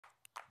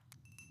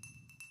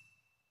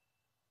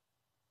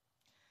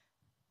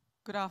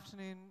Good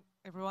afternoon,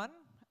 everyone,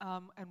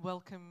 and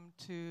welcome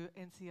to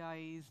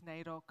NCIE's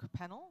NAIDOC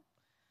panel.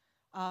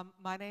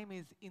 My name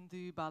is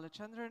Indu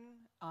Balachandran.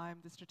 I'm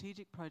the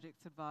Strategic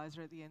Projects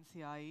Advisor at the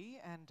NCIE,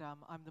 and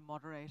I'm the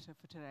moderator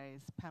for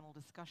today's panel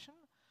discussion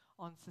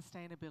on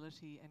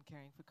sustainability and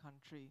caring for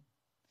country.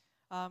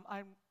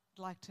 I'd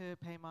like to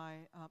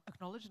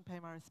acknowledge and pay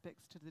my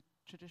respects to the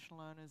traditional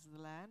owners of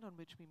the land on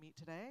which we meet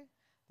today,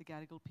 the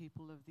Gadigal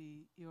people of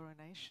the Eora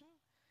Nation.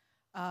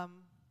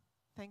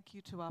 Thank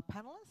you to our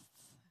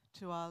panellists,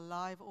 to our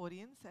live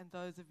audience, and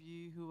those of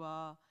you who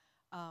are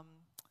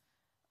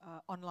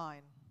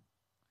online.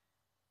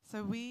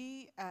 So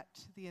we at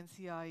the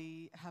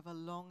NCIE have a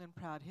long and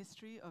proud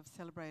history of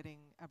celebrating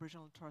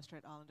Aboriginal and Torres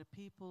Strait Islander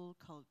people,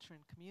 culture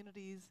and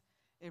communities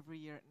every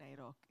year at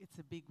NAIDOC. It's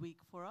a big week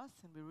for us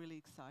and we're really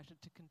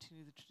excited to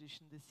continue the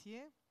tradition this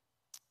year.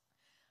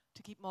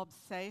 To keep mobs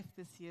safe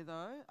this year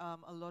though,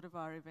 a lot of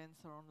our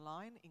events are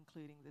online,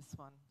 including this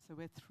one. So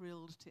we're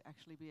thrilled to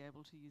actually be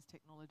able to use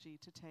technology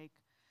to take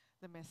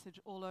the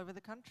message all over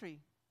the country.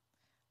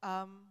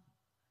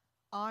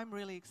 I'm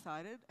really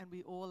excited, and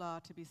we all are,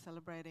 to be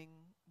celebrating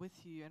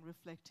with you and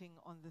reflecting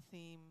on the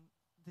theme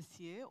this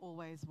year,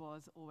 always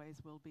was, always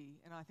will be.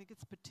 And I think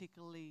it's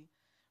particularly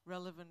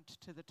relevant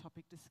to the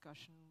topic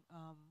discussion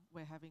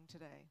we're having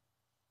today.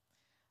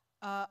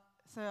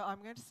 So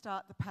I'm going to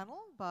start the panel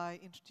by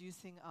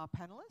introducing our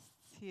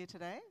panellists here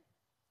today.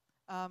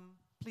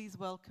 Please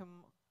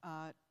welcome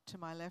to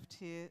my left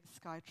here,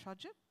 Skye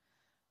Trudgett,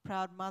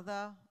 proud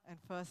mother and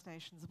First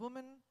Nations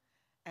woman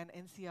and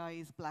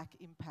NCIE's Blak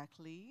Impact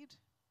Lead.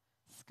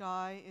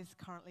 Skye is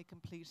currently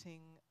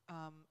completing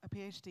a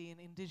PhD in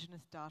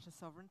Indigenous data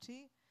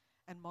sovereignty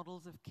and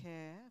models of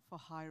care for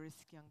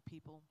high-risk young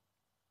people.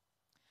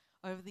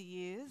 Over the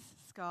years,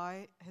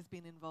 Skye has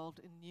been involved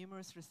in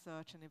numerous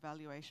research and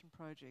evaluation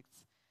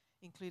projects,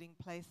 including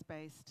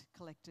place-based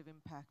collective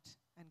impact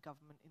and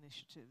government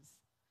initiatives.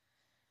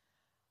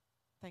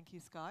 Thank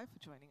you, Skye, for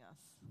joining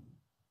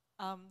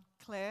us.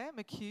 Clare,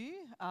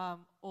 McHugh,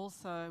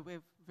 also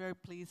we're very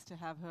pleased to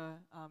have her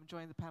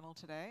join the panel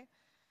today.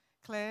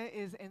 Clare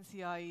is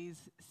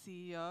NCIE's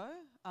CEO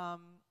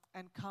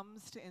and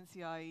comes to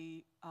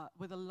NCIE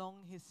with a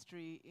long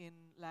history in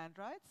land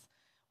rights.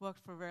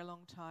 Worked for a very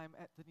long time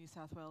at the New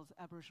South Wales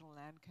Aboriginal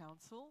Land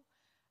Council,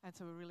 and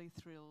so we're really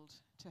thrilled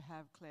to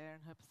have Clare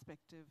and her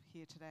perspective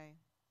here today.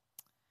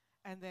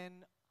 And then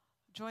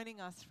joining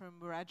us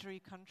from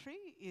Wiradjuri country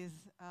is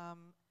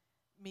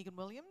Megan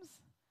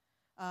Williams.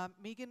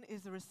 Megan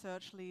is the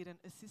research lead and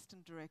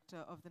assistant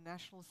director of the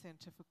National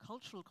Centre for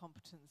Cultural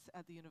Competence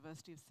at the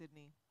University of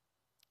Sydney.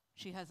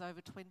 She has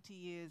over 20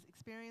 years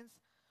experience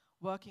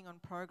working on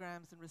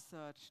programs and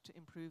research to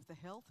improve the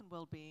health and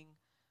well-being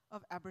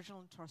of Aboriginal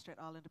and Torres Strait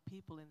Islander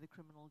people in the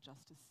criminal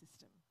justice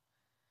system.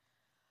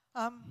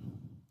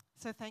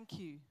 So thank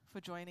you for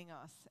joining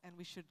us, and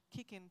we should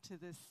kick into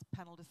this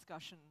panel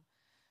discussion.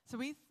 So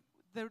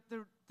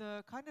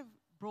the kind of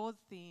broad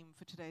theme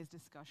for today's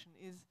discussion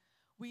is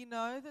we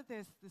know that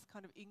there's this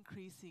kind of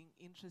increasing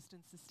interest in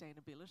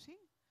sustainability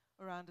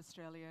around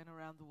Australia and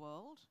around the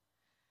world.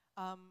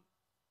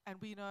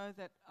 And we know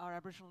that our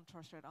Aboriginal and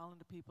Torres Strait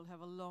Islander people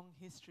have a long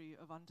history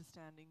of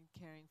understanding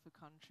and caring for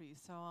country.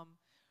 So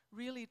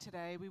really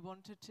today we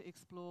wanted to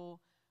explore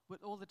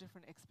with all the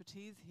different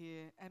expertise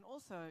here and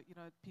also, you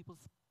know,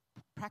 people's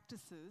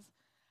practices,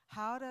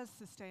 how does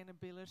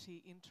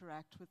sustainability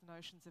interact with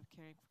notions of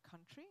caring for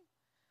country?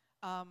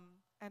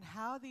 And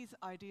how these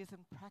ideas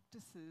and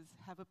practices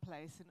have a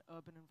place in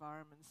urban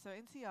environments. So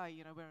NCI,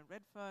 you know, we're in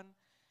Redfern,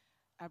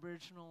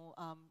 Aboriginal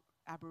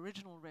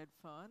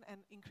Redfern, and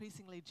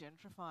increasingly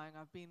gentrifying.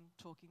 I've been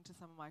talking to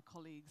some of my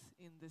colleagues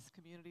in this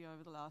community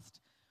over the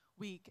last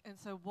week. And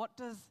so what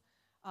does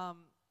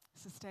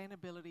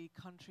sustainability,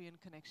 country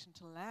and connection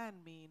to land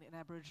mean in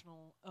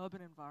Aboriginal urban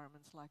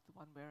environments like the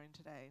one we're in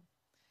today?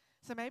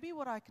 So maybe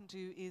what I can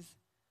do is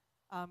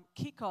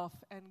kick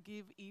off and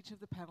give each of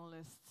the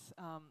panellists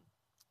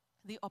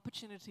the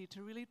opportunity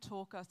to really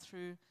talk us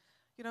through,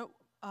 you know,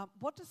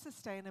 what does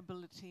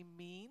sustainability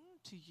mean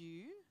to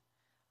you?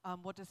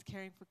 What does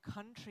caring for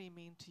country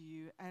mean to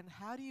you? And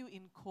how do you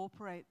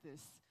incorporate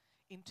this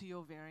into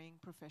your varying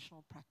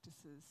professional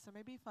practices? So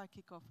maybe if I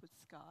kick off with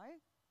Skye.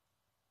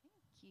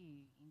 Thank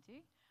you,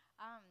 Indu.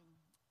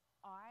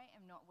 I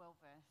am not well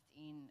versed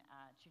in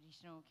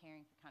traditional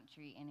caring for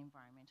country and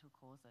environmental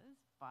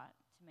causes, but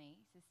to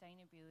me,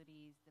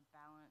 sustainability is the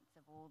balance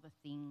of all the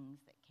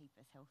things that keep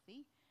us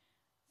healthy.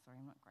 Sorry,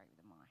 I'm not great with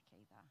the mic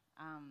either.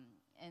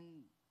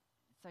 And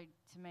so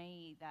to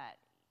me, that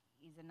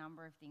is a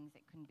number of things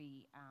that can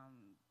be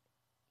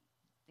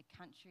the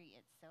country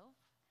itself,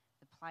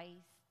 the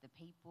place, the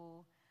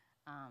people,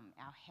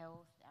 our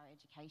health, our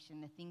education,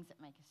 the things that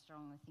make us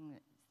strong, the things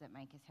that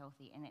make us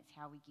healthy, and it's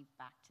how we give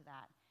back to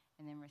that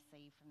and then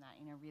receive from that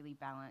in a really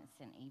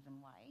balanced and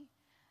even way.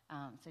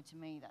 So to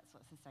me, that's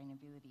what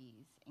sustainability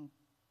is. And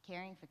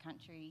caring for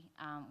country,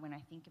 when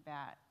I think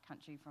about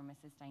country from a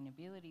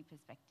sustainability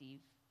perspective,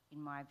 in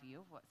my view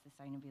of what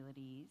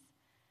sustainability is,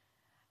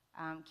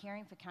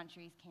 Caring for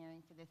country is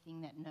caring for the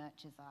thing that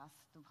nurtures us,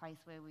 the place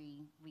where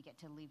we get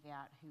to live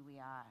out who we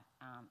are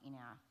in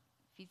our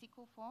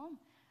physical form,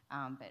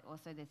 but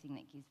also the thing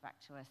that gives back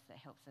to us, that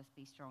helps us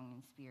be strong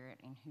in spirit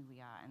in who we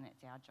are, and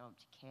it's our job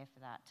to care for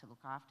that, to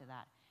look after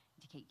that,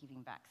 to keep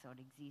giving back so it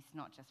exists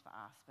not just for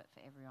us but for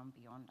everyone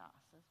beyond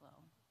us as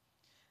well.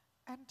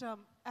 And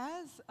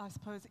as, I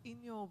suppose,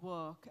 in your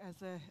work,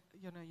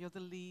 you're the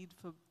lead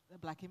for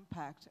Blak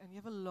Impact, and you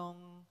have a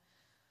long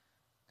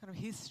kind of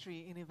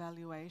history in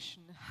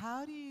evaluation.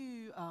 How do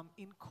you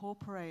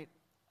incorporate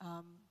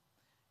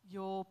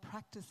your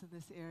practice in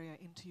this area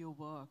into your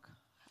work?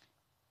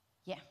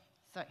 Yeah,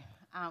 so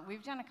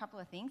we've done a couple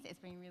of things. It's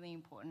been really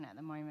important at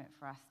the moment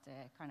for us to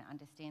kind of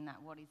understand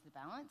that what is the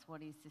balance,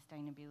 what is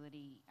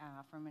sustainability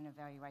from an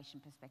evaluation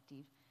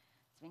perspective.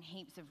 There's been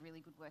heaps of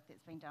really good work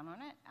that's been done on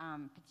it,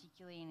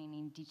 particularly in an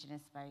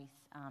Indigenous space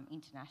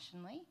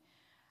internationally.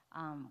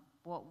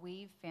 What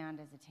we've found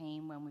as a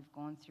team when we've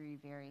gone through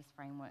various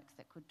frameworks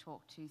that could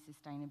talk to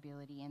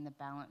sustainability and the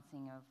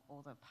balancing of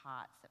all the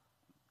parts that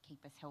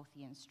keep us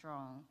healthy and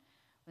strong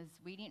was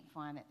we didn't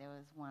find that there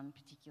was one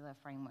particular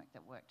framework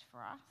that worked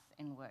for us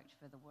and worked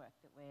for the work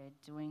that we're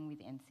doing with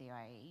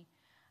NCIE.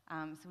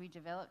 So we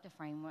developed a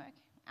framework,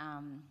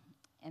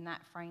 and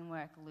that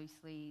framework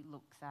loosely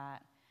looks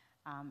at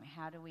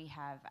how do we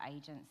have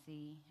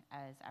agency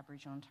as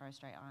Aboriginal and Torres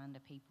Strait Islander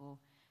people.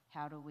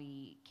 How do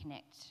we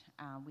connect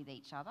with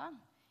each other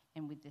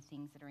and with the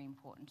things that are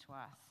important to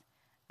us?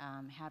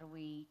 How do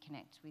we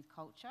connect with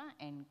culture,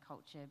 and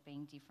culture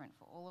being different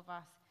for all of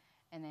us?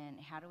 And then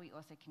how do we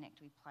also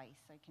connect with place?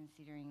 So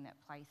considering that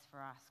place for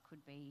us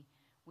could be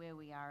where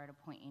we are at a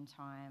point in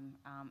time.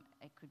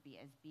 It could be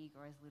as big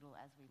or as little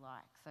as we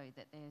like, so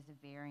that there's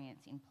a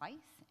variance in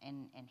place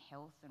and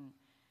health and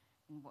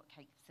what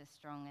keeps us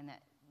strong, and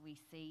that we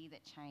see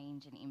that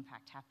change and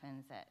impact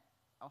happens at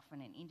often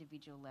an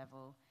individual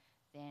level,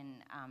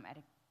 then at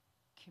a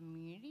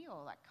community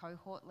or like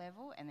cohort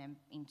level, and then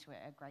into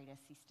a greater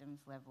systems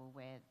level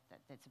where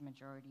that's a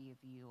majority of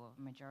you or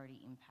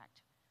majority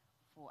impact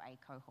for a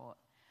cohort.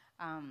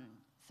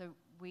 So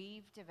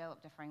we've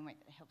developed a framework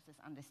that helps us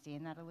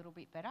understand that a little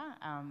bit better.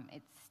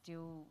 It's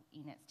still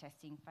in its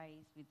testing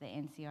phase with the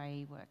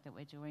NCIE work that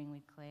we're doing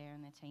with Clare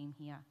and the team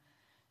here.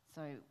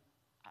 So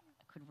I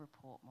could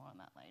report more on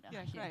that later.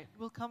 Yeah, great.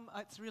 We'll come.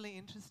 It's really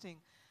interesting.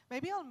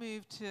 Maybe I'll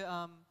move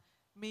to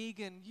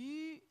Megan.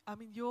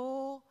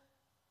 Your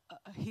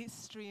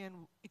history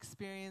and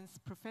experience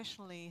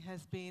professionally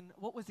has been.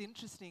 What was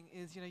interesting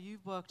is,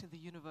 you've worked in the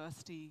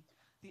university,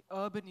 the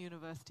urban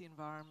university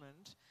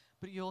environment,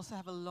 but you also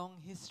have a long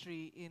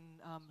history in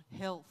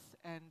health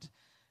and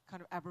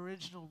kind of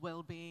Aboriginal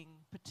well-being,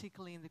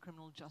 particularly in the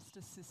criminal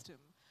justice system.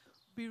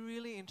 It'd be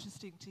really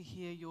interesting to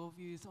hear your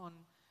views on,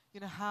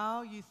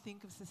 how you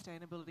think of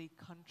sustainability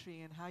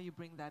country and how you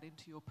bring that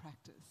into your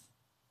practice.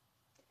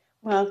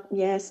 Well,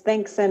 yes,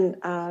 thanks. And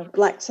I'd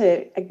like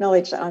to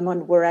acknowledge that I'm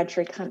on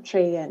Wiradjuri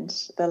country and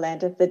the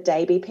land of the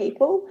Davey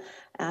people.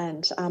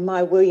 And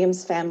my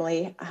Williams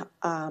family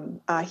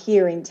are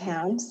here in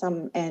town,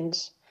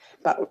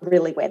 but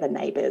really we're the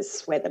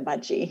neighbours, we're the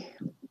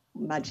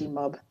Mudgee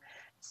mob.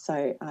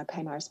 So I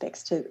pay my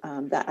respects to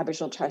the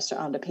Aboriginal and Torres Strait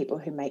Islander people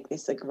who make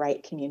this a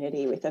great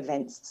community with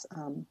events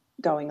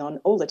going on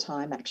all the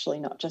time, actually,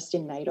 not just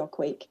in NAIDOC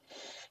week.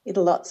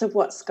 Lots of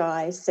what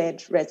Skye said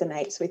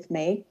resonates with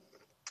me.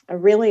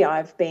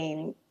 I've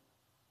been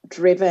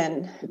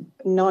driven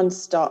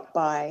non-stop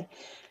by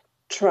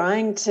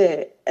trying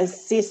to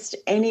assist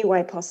any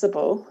way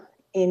possible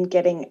in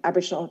getting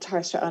Aboriginal and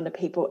Torres Strait Islander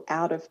people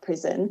out of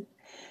prison,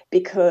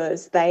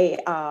 because they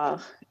are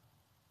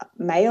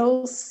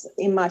males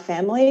in my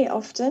family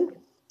often,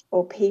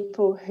 or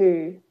people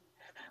who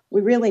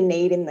we really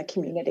need in the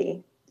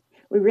community.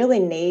 We really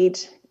need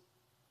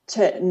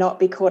to not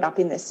be caught up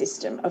in the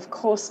system, of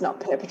course not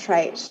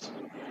perpetrate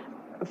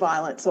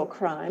violence or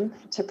crime,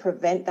 to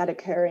prevent that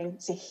occurring,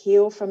 to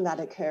heal from that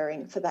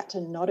occurring, for that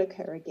to not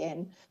occur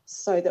again,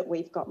 so that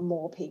we've got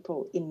more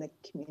people in the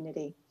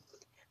community.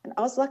 And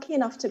I was lucky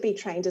enough to be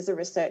trained as a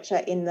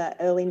researcher in the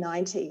early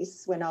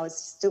 90s when I was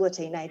still a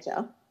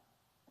teenager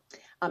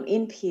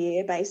in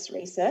peer-based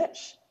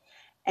research.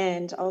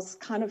 And I was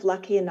kind of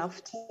lucky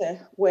enough to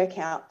work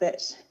out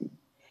that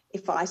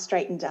if I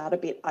straightened out a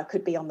bit, I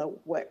could be on the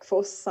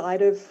workforce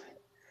side of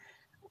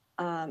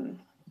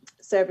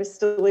service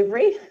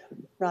delivery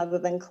rather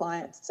than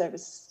client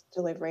service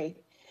delivery,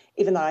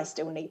 even though I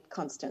still need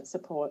constant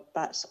support.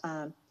 But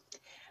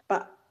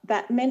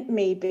that meant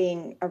me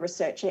being a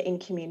researcher in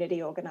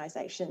community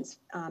organisations,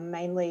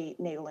 mainly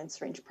needle and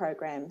syringe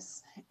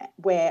programs,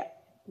 where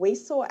we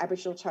saw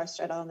Aboriginal and Torres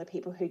Strait Islander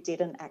people who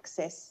didn't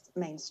access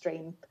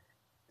mainstream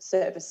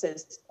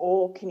services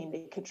or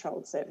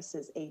community-controlled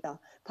services either,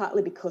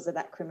 partly because of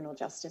that criminal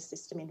justice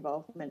system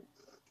involvement.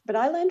 But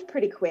I learned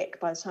pretty quick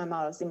by the time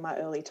I was in my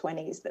early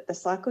 20s that the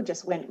cycle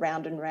just went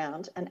round and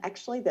round, and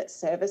actually that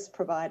service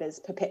providers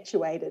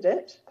perpetuated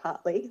it,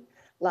 partly,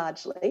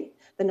 largely.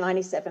 The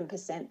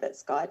 97% that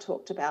Skye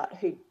talked about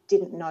who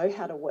didn't know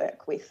how to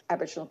work with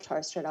Aboriginal and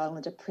Torres Strait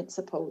Islander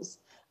principles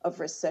of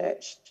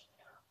research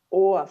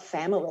or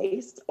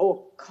families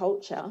or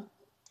culture,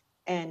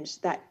 and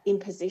that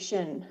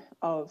imposition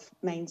of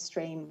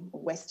mainstream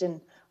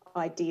Western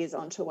ideas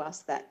onto us,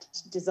 that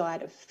desire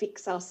to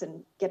fix us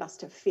and get us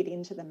to fit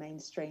into the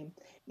mainstream,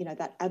 you know,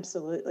 that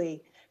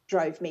absolutely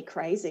drove me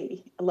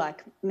crazy,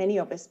 like many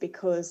of us,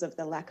 because of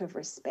the lack of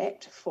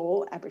respect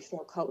for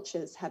Aboriginal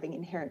cultures having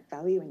inherent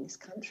value in this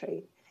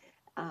country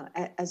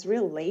as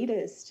real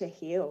leaders to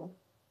heal.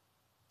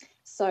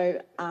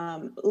 So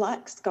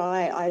like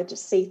Skye, I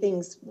just see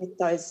things with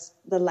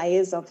the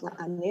layers of the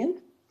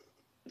onion.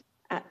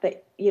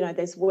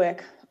 There's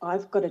work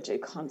I've got to do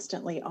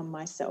constantly on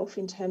myself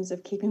in terms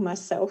of keeping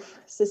myself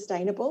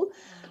sustainable.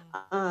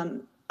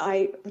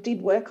 I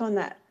did work on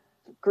that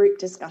group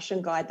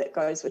discussion guide that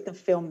goes with the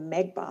film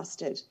Meg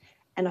Bastard,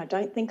 and I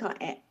don't think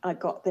I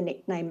got the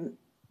nickname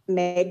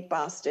Meg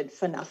Bastard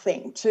for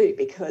nothing too,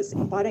 because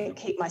if I don't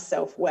keep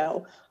myself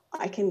well,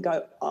 I can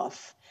go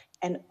off,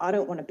 and I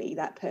don't want to be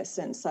that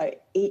person. So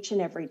each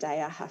and every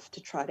day I have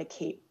to try to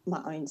keep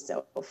my own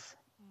self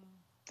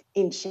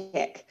in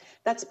check.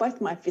 That's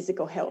both my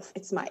physical health,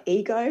 it's my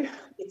ego,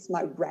 it's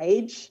my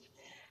rage,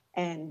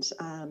 and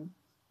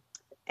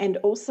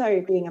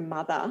also being a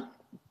mother.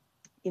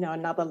 You know,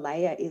 another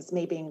layer is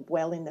me being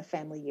well in the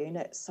family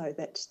unit so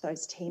that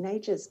those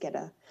teenagers get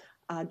a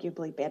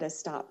arguably better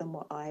start than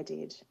what I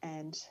did.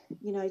 And,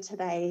 you know,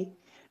 today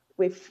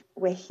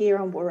we're here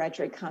on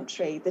Wiradjuri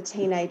country. The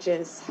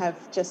teenagers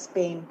have just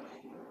been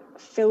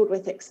filled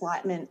with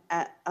excitement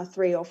at a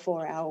 3 or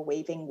 4 hour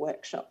weaving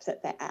workshop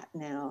that they're at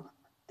now.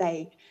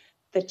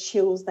 The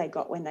chills they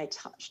got when they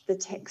touched the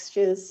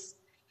textures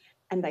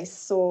and they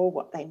saw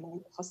what they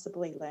might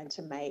possibly learn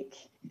to make,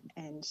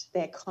 and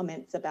their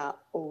comments about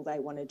all they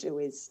want to do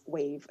is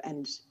weave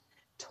and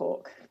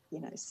talk,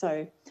 you know.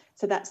 So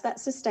that's that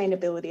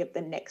sustainability of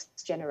the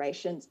next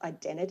generation's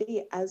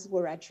identity as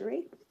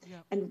Wiradjuri. Yeah.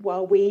 And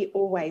while we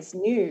always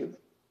knew,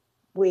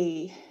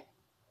 we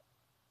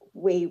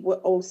were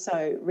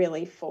also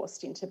really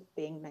forced into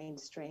being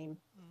mainstream,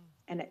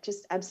 and it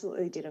just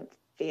absolutely didn't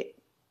fit.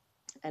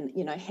 And,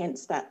 you know,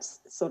 hence that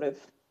sort of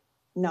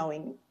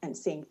knowing and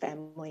seeing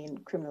family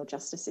and criminal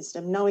justice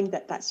system, knowing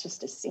that that's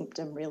just a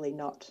symptom, really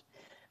not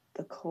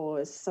the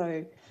cause.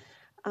 So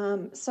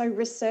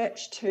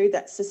research too,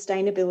 that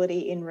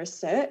sustainability in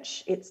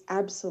research, it's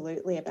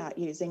absolutely about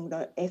using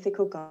the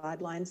ethical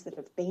guidelines that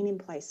have been in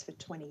place for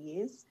 20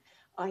 years.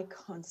 I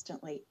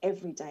constantly,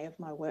 every day of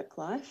my work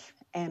life,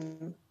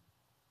 am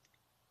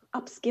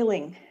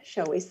upskilling,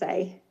 shall we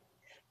say,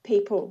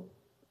 people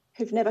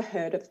who've never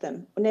heard of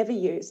them or never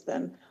used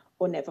them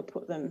or never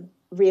put them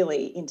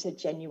really into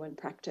genuine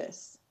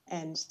practice.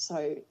 And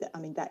so, I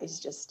mean, that is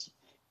just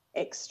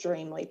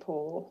extremely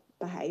poor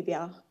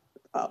behaviour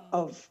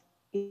of,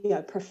 you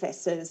know,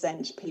 professors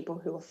and people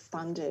who are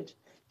funded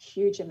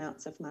huge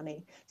amounts of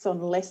money. So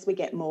unless we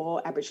get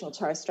more Aboriginal and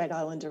Torres Strait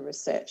Islander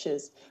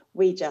researchers,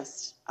 we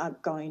just are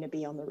going to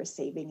be on the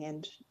receiving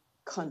end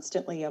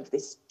constantly of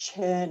this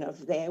churn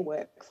of their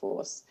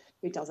workforce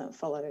who doesn't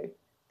follow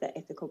the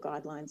ethical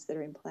guidelines that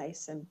are in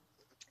place. And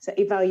so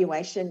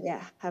evaluation,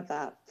 have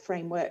a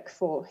framework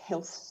for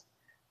health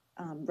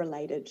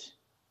related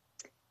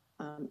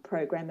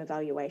program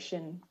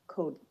evaluation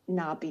called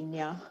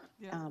Nabinya,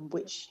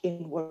 which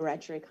in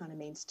Wiradjuri kind of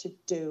means to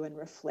do and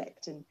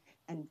reflect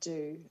and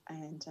do.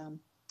 And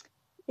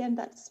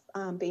that's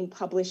been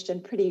published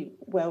and pretty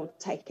well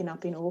taken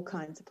up in all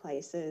kinds of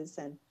places.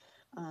 And,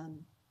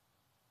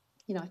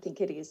 you know, I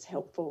think it is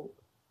helpful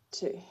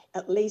to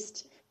at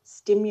least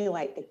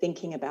stimulate the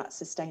thinking about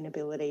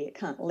sustainability. It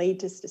can't lead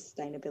to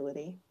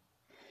sustainability.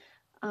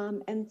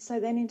 And so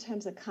then in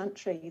terms of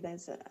country,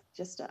 there's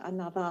just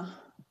another,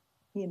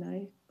 you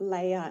know,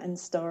 layer and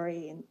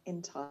story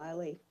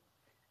entirely.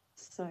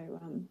 So,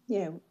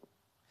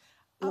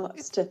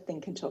 lots to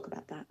think and talk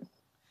about that.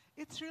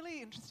 It's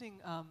really interesting,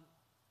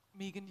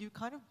 Megan, you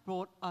kind of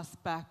brought us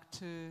back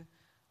to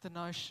the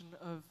notion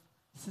of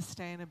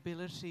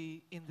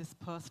sustainability in this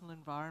personal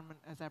environment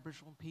as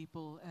Aboriginal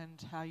people,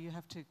 and how you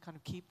have to kind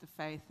of keep the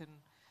faith and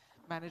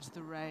manage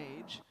the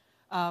rage,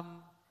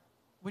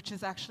 which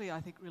is actually, I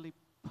think, really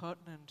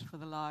pertinent for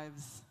the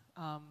lives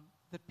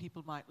that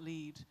people might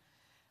lead.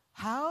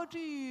 How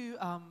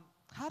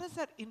does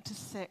that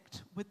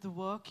intersect with the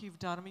work you've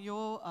done? I mean,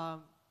 you're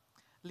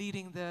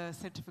leading the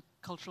Centre for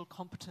Cultural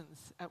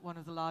Competence at one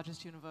of the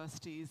largest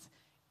universities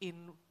in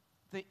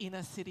the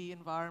inner city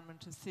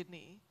environment of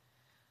Sydney.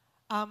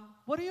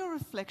 What are your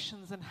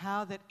reflections on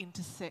how that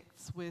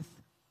intersects with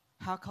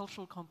how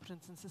cultural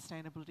competence and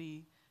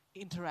sustainability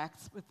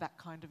interacts with that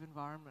kind of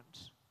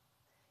environment?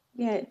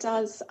 Yeah, it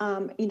does.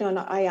 You know, and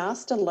I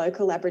asked a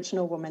local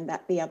Aboriginal woman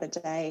that the other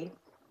day,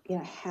 you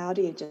know, how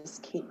do you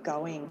just keep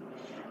going?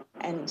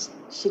 And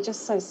she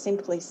just so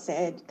simply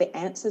said, the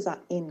answers are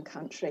in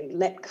country.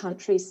 Let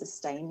country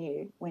sustain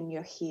you when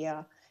you're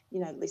here,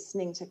 you know,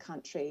 listening to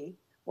country,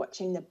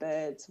 watching the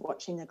birds,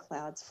 watching the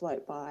clouds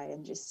float by,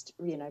 and just,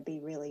 you know, be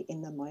really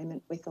in the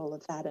moment with all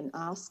of that and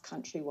ask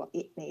country what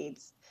it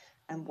needs.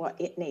 and what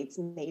it needs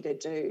me to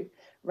do,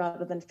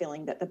 rather than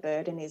feeling that the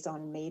burden is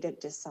on me to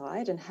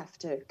decide and have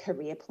to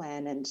career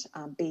plan and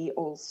be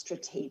all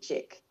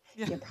strategic.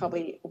 Yeah. You know,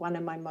 probably one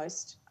of my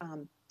most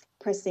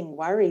pressing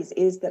worries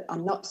is that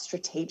I'm not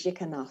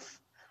strategic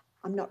enough.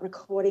 I'm not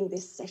recording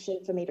this session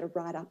for me to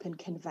write up and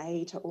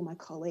convey to all my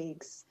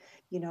colleagues,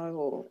 you know,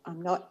 or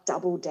I'm not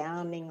double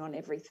downing on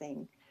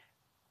everything.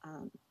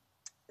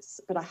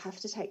 But I have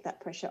to take that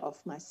pressure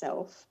off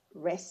myself,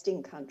 rest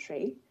in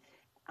country,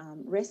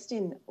 rest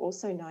in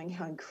also knowing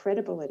how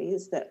incredible it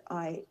is that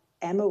I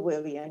am a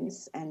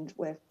Williams and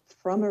we're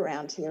from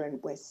around here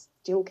and we're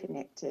still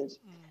connected.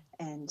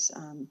 And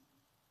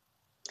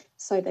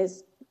so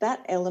there's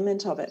that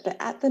element of it. But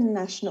at the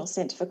National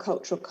Centre for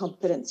Cultural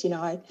Competence, you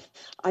know,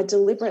 I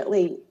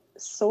deliberately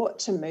sought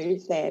to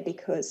move there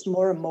because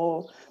more and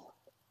more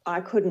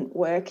I couldn't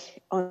work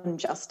on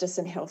justice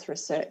and health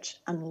research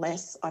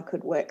unless I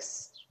could work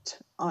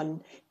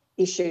on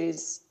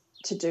issues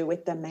to do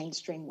with the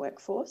mainstream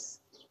workforce.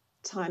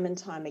 Time and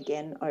time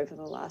again over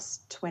the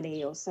last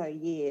 20 or so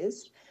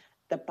years,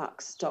 the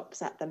buck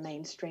stops at the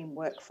mainstream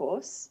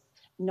workforce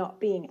not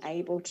being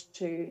able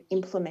to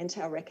implement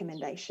our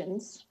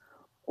recommendations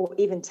or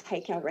even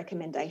take our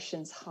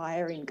recommendations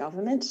higher in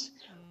government,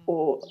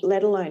 or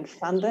let alone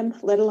fund them,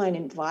 let alone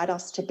invite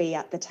us to be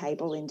at the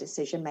table in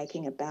decision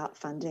making about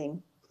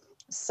funding.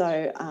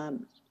 So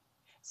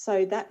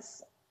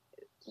that's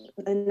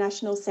the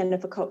National Centre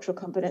for Cultural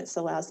Competence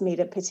allows me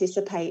to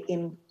participate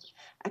in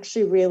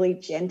actually really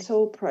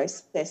gentle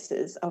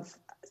processes of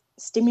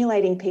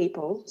stimulating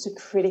people to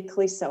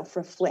critically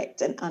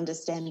self-reflect and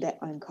understand their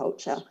own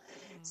culture.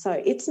 So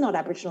it's not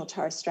Aboriginal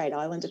Torres Strait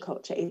Islander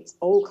culture, it's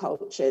all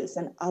cultures.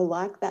 And I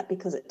like that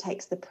because it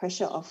takes the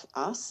pressure off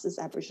us as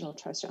Aboriginal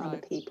Torres Strait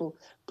Islander people,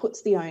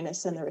 puts the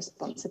onus and the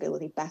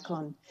responsibility back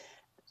on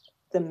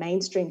the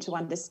mainstream to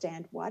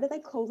understand, why do they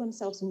call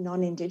themselves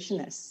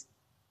non-Indigenous?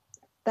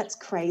 That's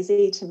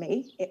crazy to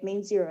me. It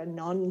means you're a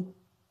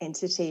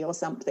non-entity or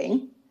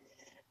something.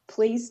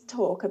 Please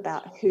talk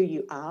about who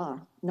you are,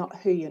 not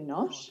who you're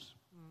not.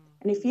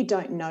 And if you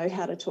don't know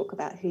how to talk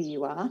about who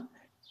you are,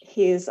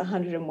 here's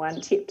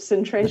 101 tips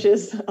and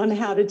treasures on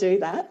how to do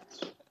that.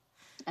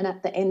 And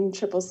at the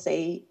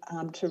NCCC,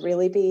 to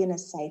really be in a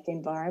safe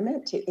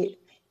environment, it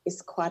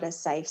is quite a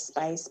safe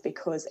space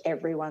because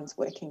everyone's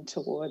working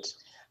toward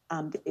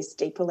this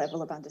deeper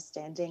level of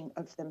understanding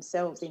of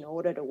themselves. In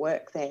order to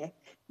work there,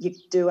 you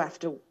do have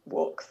to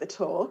walk the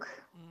talk.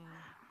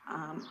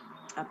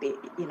 A bit,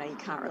 you know, you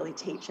can't really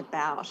teach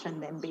about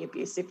and then be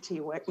abusive to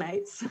your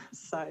workmates.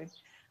 So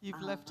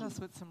you've left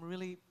us with some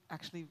really,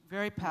 actually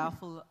very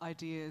powerful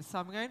ideas. So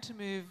I'm going to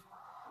move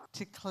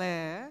to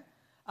Clare.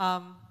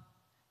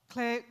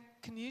 Clare,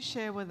 can you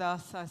share with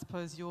us, I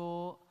suppose,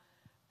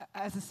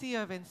 as a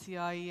CEO of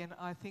NCIE, and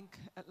I think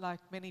like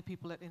many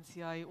people at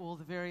NCIE, all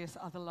the various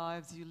other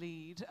lives you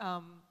lead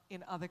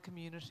in other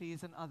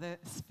communities and other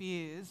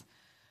spheres,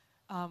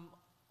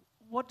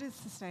 what is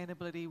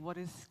sustainability? What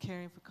is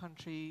caring for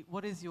country?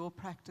 What is your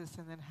practice?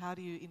 And then how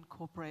do you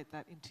incorporate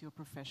that into your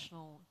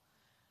professional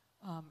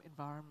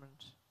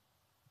environment?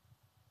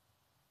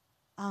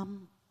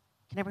 Can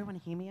everyone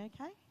hear me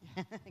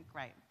okay?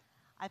 Great.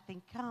 I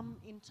think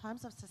in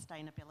terms of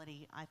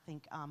sustainability, I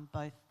think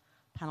both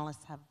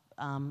panellists have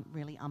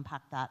really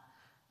unpacked that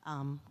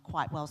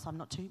quite well, so I'm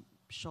not too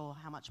sure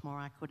how much more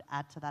I could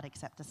add to that,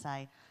 except to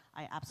say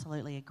I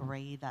absolutely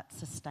agree that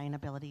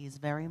sustainability is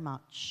very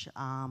much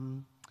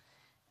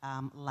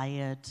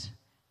layered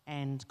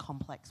and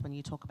complex. When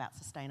you talk about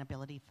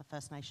sustainability for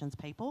First Nations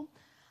people,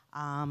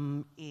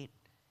 it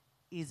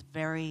is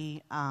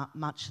very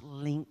much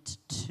linked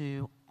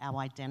to our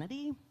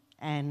identity,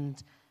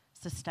 and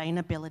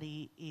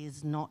sustainability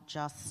is not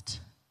just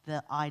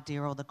the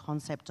idea or the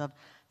concept of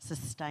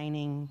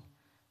sustaining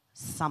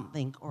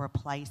something or a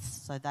place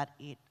so that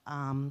it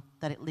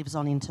lives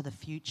on into the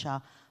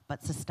future,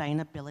 but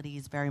sustainability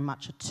is very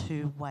much a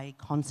two-way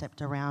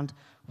concept around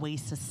we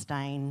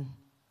sustain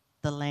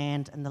the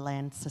land and the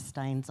land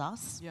sustains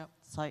us. Yep.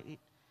 So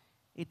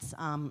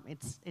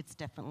it's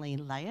definitely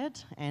layered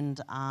and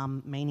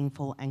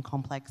meaningful and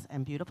complex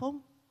and beautiful.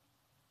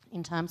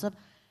 In terms of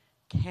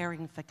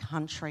caring for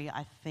country,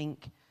 I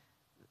think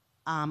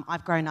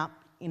I've grown up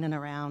in and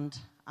around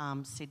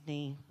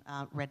Sydney,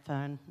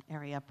 Redfern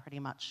area pretty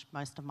much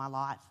most of my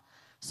life.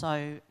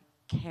 So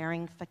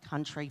caring for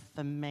country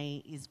for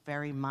me is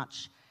very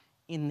much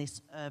in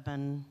this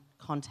urban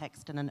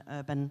context and an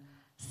urban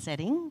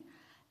setting.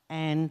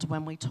 And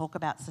when we talk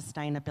about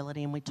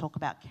sustainability and we talk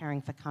about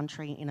caring for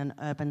country in an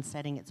urban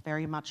setting, it's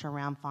very much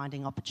around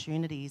finding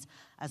opportunities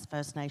as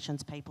First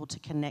Nations people to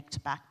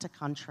connect back to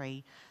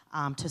country,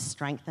 to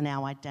strengthen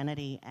our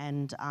identity.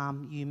 And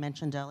you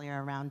mentioned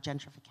earlier around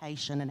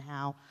gentrification and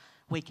how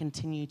we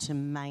continue to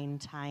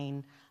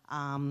maintain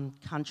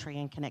country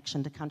and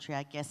connection to country,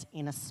 I guess,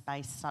 in a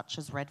space such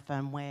as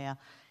Redfern, where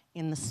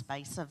in the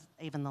space of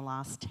even the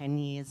last 10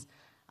 years,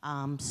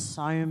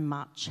 so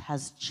much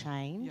has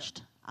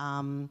changed.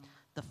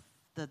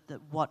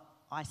 What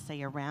I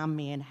see around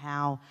me and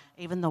how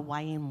even the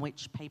way in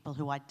which people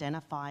who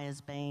identify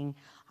as being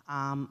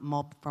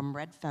mob from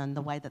Redfern,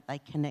 the way that they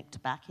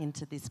connect back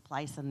into this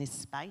place and this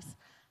space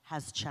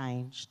has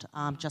changed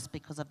just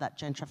because of that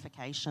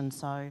gentrification.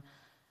 So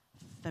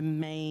for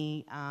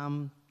me,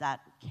 that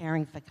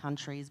caring for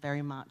country is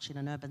very much in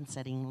an urban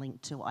setting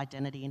linked to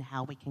identity and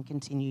how we can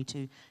continue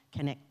to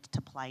connect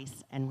to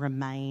place and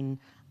remain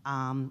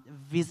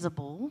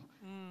visible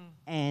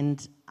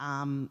and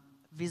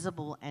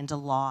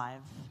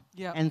alive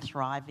and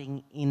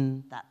thriving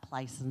in that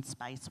place and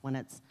space when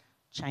it's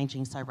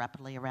changing so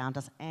rapidly around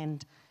us.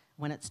 And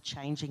when it's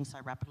changing so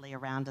rapidly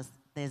around us,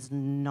 there's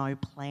no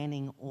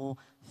planning or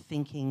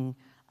thinking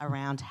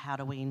around how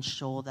do we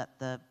ensure that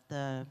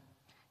the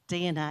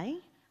DNA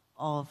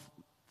of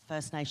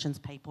First Nations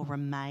people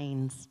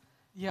remains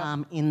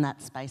in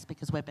that space,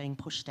 because we're being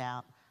pushed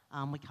out.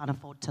 We can't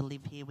afford to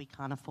live here. We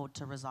can't afford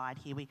to reside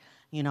here.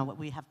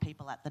 We have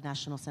people at the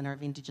National Centre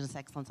of Indigenous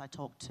Excellence. I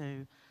talk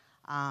to,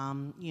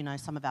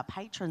 some of our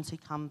patrons who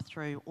come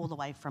through all the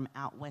way from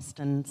out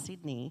Western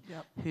Sydney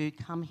who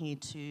come here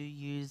to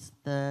use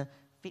the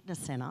fitness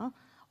centre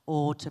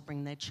or to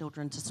bring their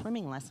children to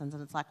swimming lessons.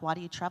 And it's like, why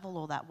do you travel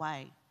all that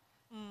way?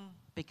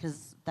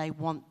 Because they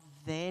want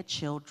their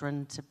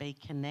children to be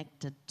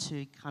connected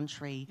to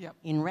country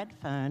in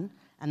Redfern,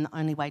 and the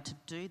only way to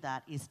do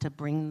that is to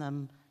bring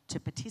them to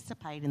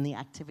participate in the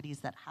activities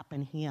that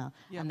happen here.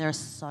 And there are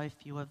so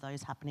few of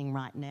those happening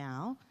right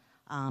now.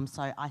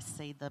 So I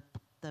see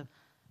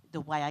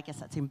the way, I guess,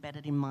 that's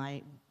embedded in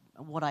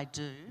what I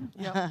do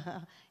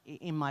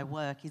in my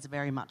work is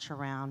very much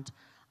around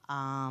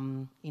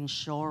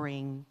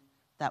ensuring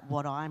that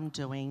what I'm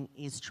doing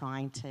is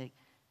trying to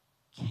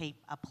keep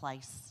a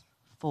place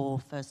for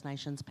First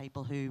Nations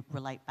people who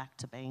relate back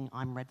to being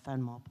I'm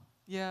Redfern mob.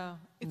 Yeah,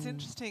 it's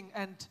interesting.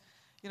 And,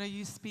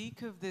 you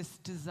speak of this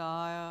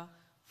desire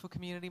for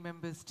community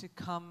members to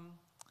come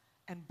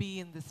and be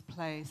in this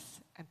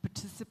place and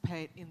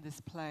participate in this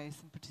place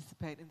and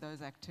participate in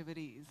those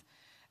activities.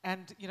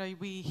 And,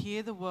 we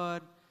hear the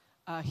word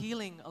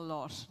healing a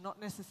lot,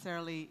 not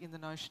necessarily in the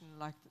notion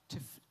like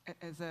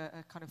as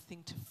a kind of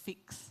thing to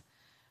fix,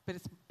 but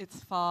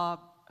it's far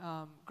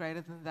greater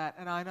than that.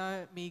 And I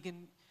know,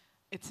 Megan,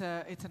 it's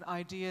an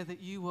idea that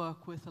you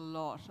work with a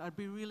lot. I'd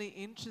be really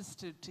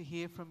interested to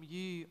hear from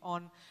you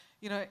on,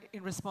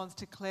 in response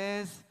to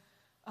Claire's,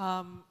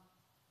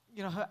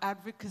 her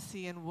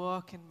advocacy and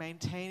work in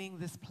maintaining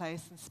this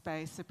place and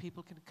space so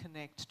people can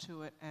connect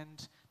to it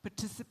and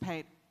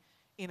participate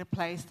in a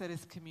place that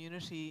is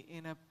community,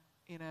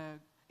 in an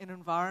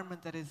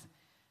environment that is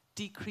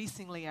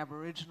decreasingly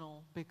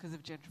Aboriginal because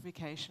of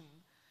gentrification.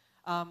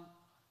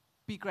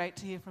 Be great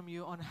to hear from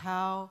you on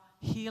how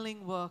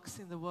healing works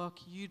in the work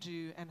you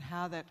do and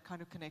how that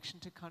kind of connection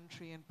to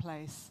country and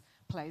place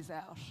plays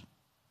out.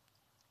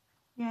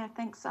 Yeah,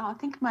 thanks. I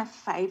think my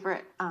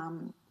favourite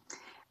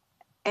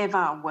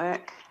ever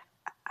work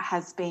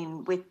has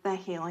been with the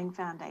Healing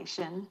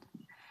Foundation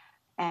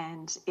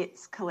and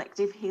its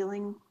collective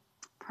healing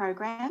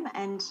program.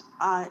 And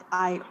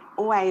I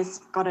always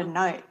got a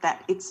note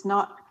that it's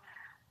not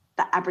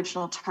the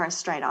Aboriginal Torres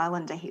Strait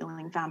Islander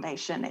Healing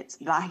Foundation, it's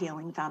the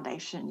Healing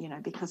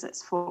Foundation, because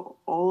it's for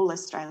all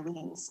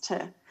Australians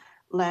to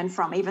learn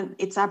from. Even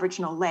it's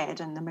Aboriginal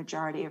led, and the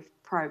majority of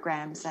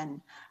programs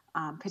and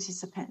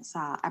participants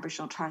are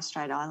Aboriginal Torres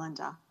Strait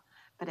Islander.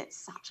 But it's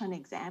such an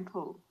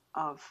example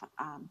of,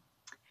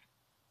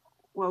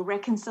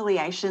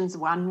 reconciliation's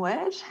one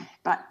word,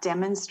 but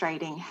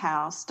demonstrating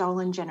how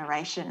Stolen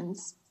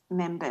Generations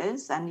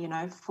members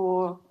and,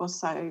 4 or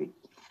so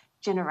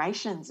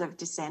generations of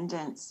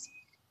descendants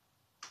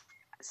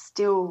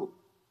still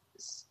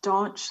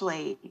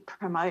staunchly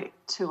promote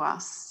to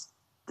us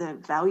the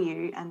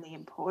value and the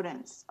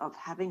importance of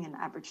having an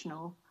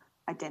Aboriginal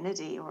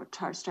identity or a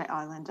Torres Strait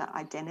Islander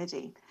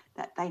identity,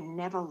 that they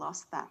never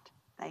lost that.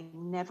 They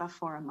never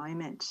for a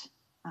moment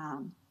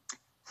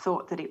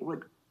thought that it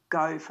would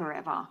go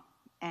forever.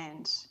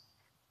 And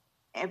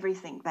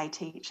everything they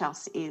teach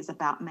us is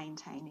about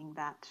maintaining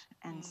that.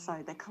 And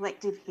so the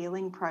collective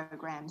healing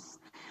programs,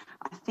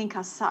 I think,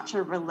 are such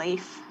a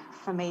relief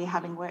for me,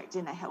 having worked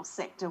in the health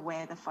sector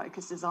where the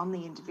focus is on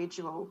the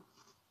individual.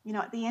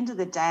 At the end of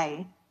the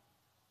day,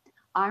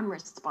 I'm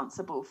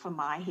responsible for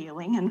my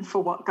healing and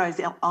for what goes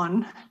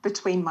on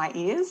between my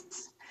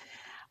ears.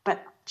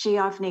 But gee,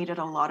 I've needed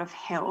a lot of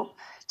help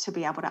to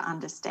be able to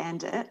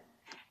understand it,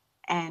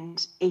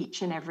 and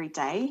each and every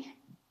day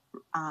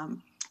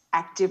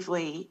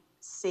actively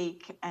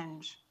seek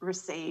and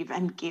receive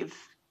and give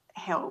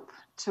help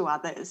to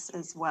others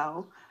as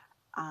well.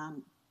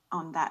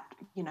 On that,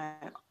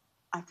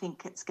 I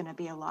think it's going to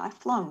be a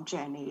lifelong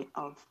journey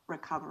of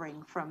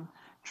recovering from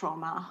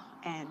trauma,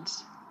 and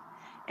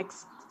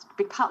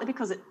partly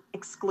because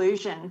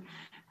exclusion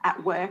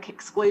at work,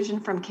 exclusion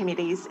from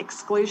committees,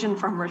 exclusion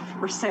from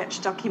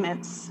research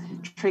documents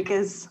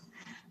triggers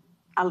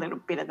a little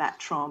bit of that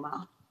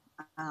trauma,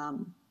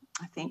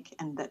 I think,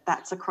 and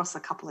that's across a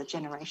couple of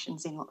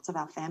generations in lots of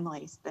our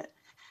families. But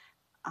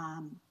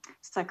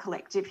so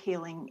collective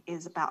healing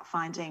is about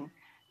finding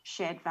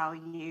shared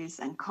values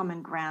and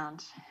common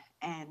ground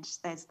And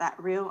there's that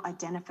real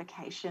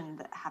identification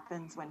that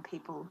happens when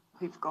people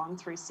who've gone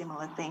through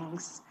similar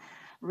things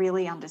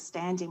really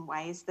understand in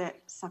ways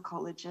that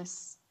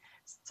psychologists,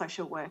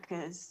 social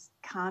workers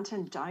can't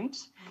and don't.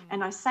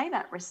 And I say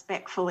that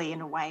respectfully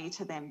in a way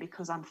to them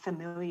because I'm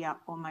familiar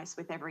almost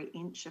with every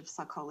inch of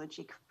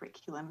psychology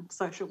curriculum,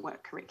 social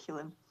work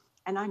curriculum.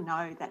 And I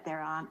know that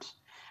there aren't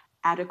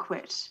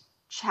adequate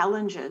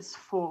challenges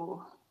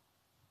for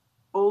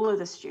all of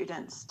the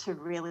students to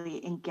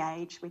really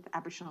engage with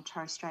Aboriginal and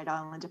Torres Strait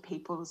Islander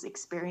people's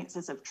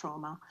experiences of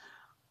trauma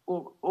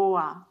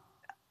or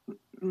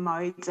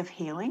modes of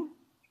healing.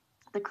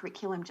 The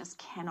curriculum just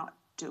cannot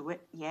do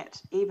it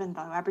yet, even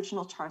though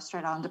Aboriginal and Torres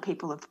Strait Islander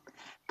people have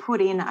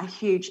put in a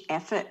huge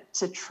effort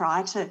to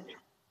try to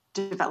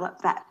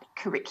develop that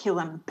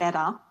curriculum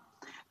better.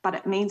 But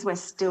it means we're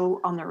still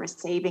on the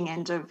receiving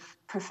end of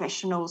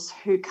professionals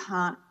who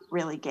can't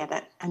really get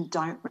it and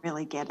don't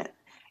really get it.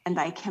 And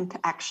they can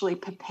actually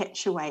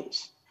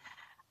perpetuate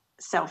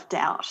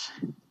self-doubt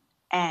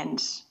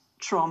and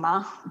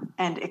trauma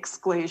and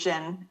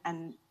exclusion,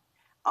 and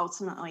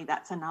ultimately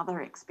that's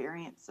another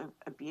experience of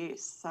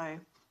abuse. So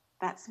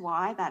that's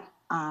why that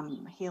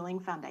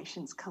Healing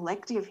Foundation's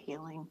collective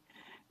healing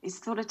is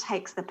sort of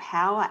takes the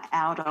power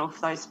out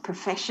of those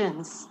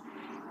professions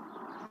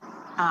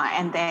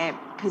and their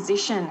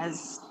position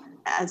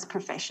as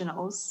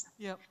professionals.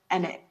 Yep.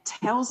 And it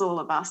tells all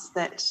of us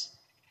that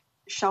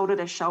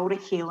shoulder-to-shoulder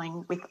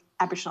healing with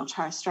Aboriginal and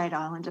Torres Strait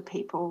Islander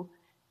people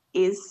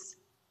is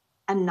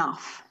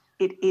enough.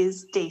 It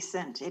is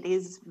decent, it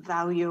is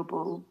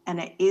valuable, and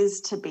it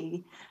is to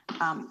be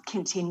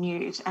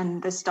continued.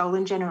 And the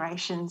Stolen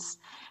Generations,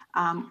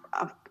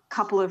 a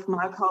couple of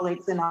my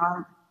colleagues and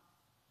I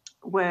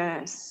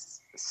were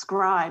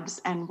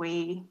scribes, and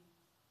we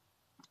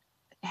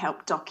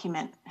helped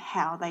document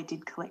how they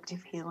did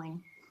collective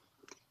healing.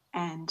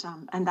 And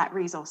that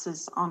resource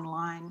is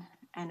online.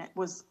 And it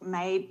was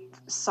made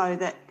so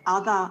that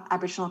other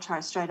Aboriginal and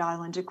Torres Strait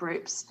Islander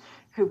groups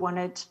who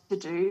wanted to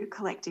do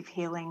collective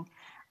healing,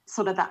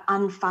 sort of the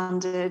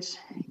unfunded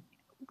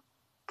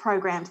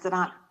programs that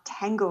aren't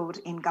tangled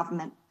in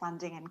government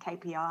funding and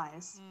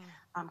KPIs,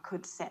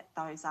 could set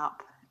those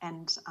up.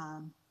 And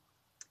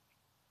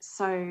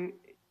so,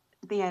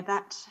 yeah,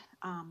 that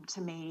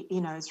to me,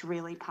 is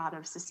really part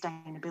of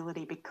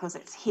sustainability because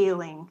it's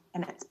healing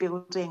and it's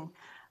building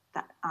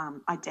that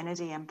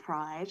identity and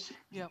pride.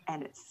 Yep.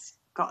 And it's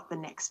got the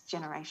next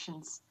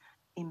generations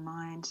in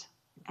mind.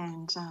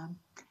 And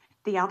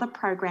the other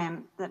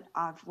program that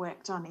I've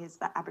worked on is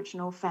the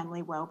Aboriginal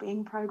Family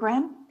Wellbeing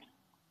Program,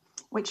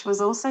 which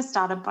was also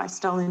started by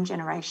Stolen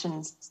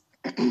Generations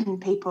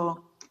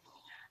people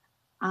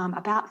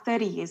about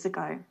 30 years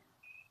ago.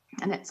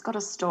 And it's got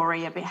a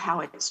story about how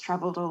it's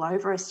travelled all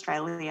over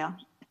Australia.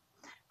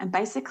 And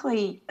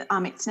basically,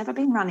 it's never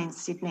been run in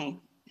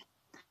Sydney.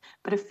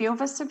 But a few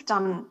of us have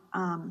done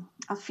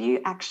a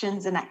few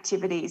actions and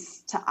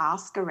activities to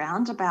ask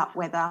around about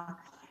whether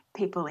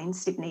people in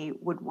Sydney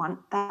would want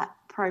that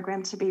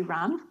program to be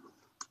run.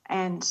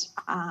 And,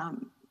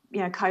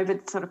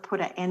 COVID sort of put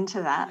an end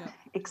to that,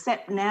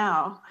 except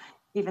now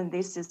even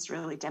this is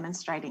really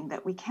demonstrating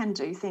that we can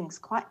do things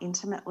quite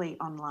intimately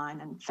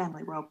online, and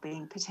family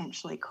wellbeing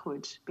potentially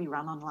could be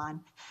run online.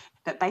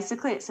 But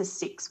basically it's a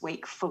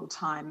 6-week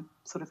full-time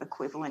sort of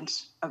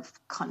equivalent of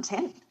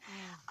content.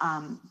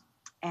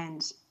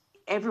 And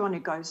everyone who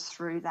goes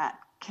through that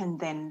can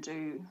then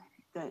do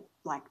the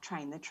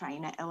train the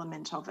trainer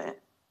element of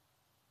it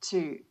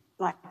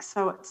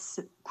so it's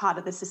part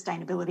of the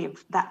sustainability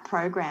of that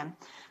program.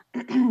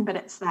 But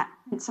it's that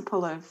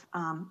principle of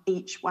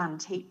each one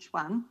teach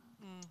one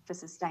for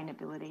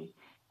sustainability.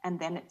 And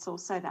then it's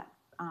also that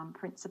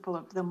principle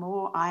of the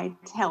more I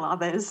tell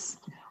others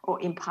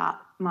or impart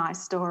my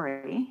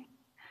story,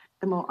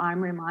 the more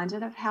I'm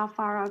reminded of how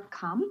far I've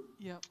come.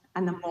 Yep.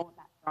 And the more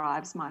that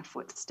drives my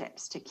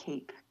footsteps to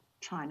keep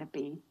trying to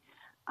be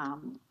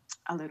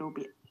a little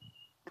bit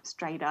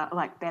straighter,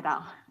 better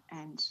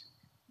and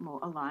more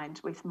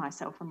aligned with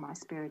myself and my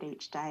spirit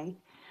each day.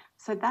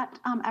 So that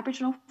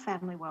Aboriginal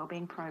Family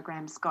Wellbeing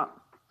Program's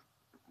got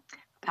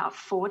about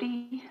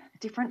 40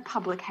 different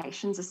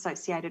publications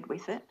associated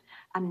with it,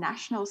 a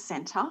national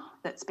centre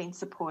that's been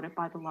supported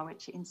by the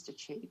Lowitja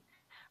Institute,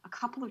 a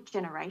couple of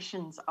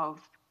generations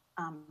of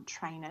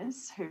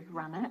trainers who've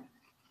run it,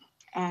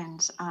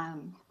 and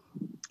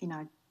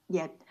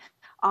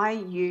I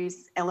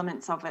use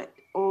elements of it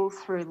all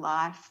through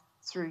life,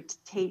 through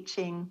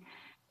teaching.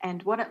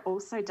 And what it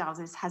also does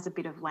is has a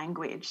bit of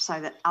language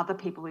so that other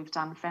people who've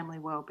done family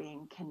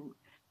wellbeing can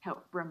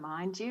help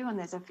remind you. And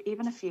there's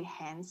even a few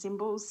hand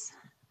symbols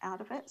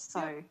out of it.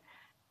 So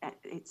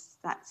it's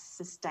that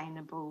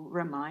sustainable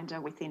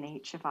reminder within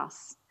each of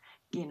us,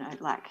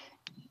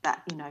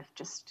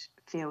 just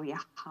feel your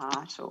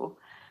heart or,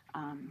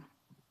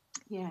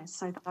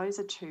 so those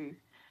are two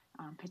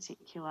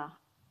particular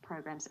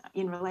programs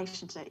in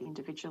relation to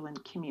individual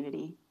and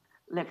community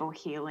level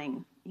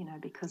healing,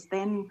 because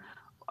then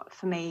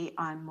for me,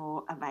 I'm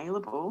more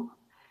available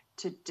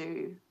to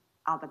do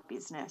other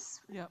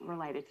business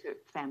related to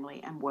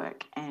family and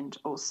work, and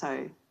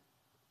also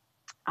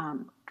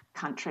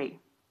country.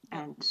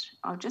 And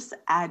I'll just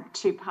add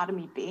to part of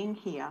me being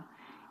here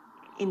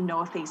in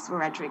northeast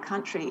Wiradjuri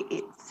country,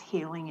 it's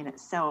healing in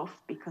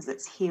itself because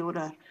it's healed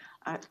a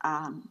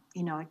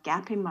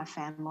gap in my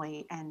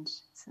family, and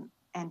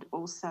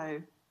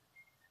also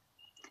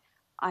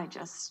I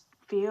just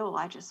feel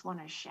I just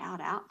want to shout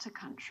out to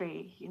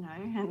country,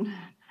 and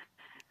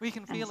we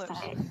can feel it.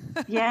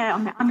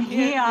 Yeah, I'm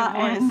here,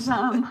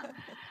 and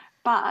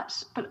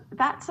but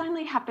that's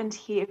only happened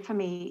here for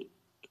me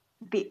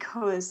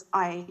because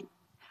I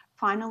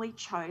finally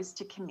chose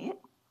to commit.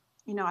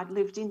 I've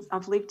lived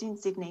in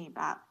Sydney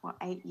about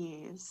 8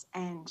 years,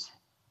 and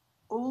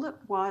all it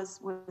was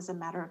a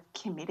matter of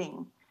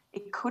committing.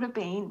 It could have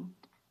been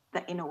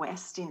the inner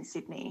west in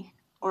Sydney,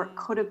 or it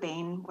could have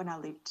been when I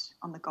lived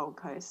on the Gold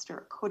Coast, or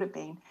it could have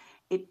been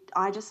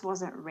I just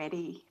wasn't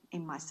ready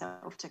in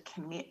myself to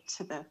commit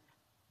to the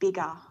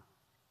bigger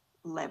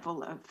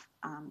level of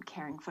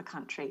caring for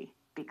country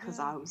because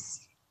I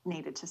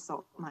needed to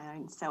sort my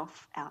own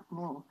self out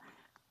more.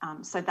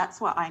 So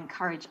that's why I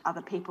encourage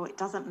other people. It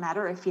doesn't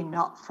matter if you're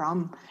not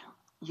from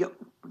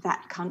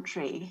that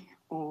country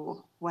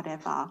or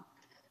whatever,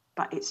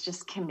 but it's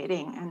just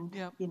committing. And,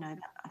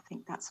 I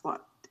think that's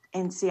what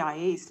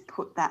NCIE's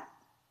put that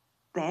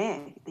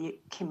there, you're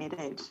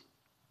committed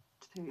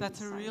to.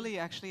 That's really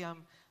actually,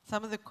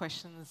 some of the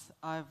questions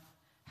I've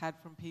had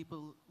from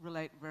people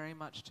relate very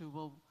much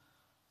to,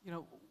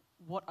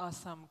 what are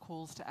some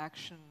calls to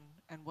action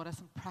and what are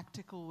some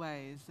practical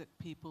ways that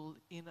people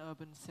in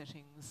urban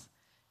settings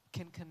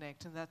can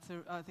connect? And that's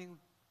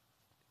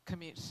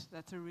commit.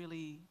 That's a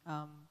really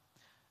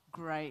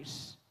great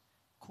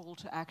call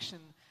to action.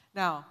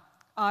 Now,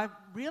 I'm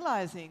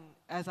realizing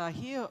as I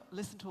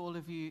listen to all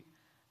of you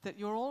that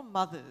you're all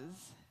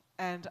mothers,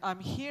 and I'm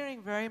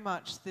hearing very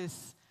much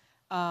this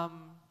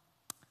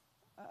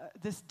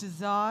this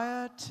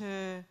desire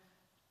to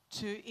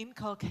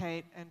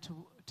inculcate and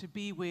to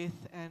be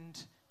with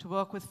and to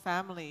work with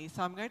family.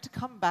 So I'm going to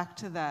come back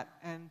to that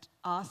and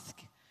ask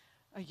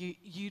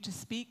you to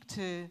speak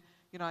to,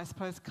 I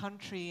suppose,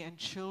 country and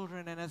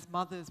children, and as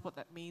mothers, what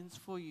that means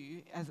for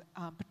you, as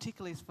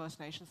particularly as First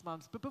Nations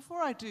mums. But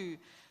before I do,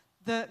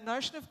 the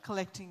notion of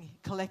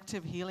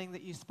collective healing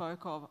that you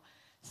spoke of,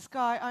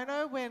 Skye, I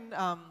know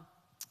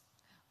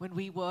when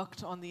we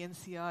worked on the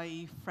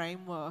NCIE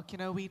framework,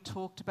 we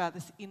talked about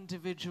this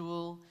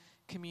individual,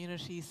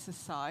 community,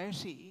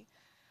 society.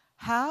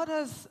 How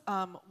does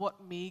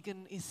what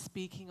Megan is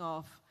speaking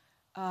of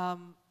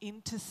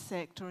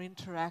intersect or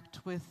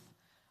interact with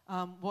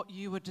what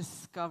you were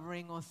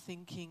discovering or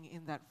thinking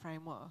in that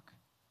framework?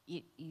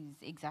 It is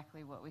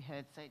exactly what we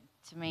heard. So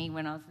to me,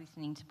 when I was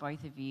listening to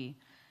both of you,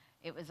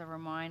 it was a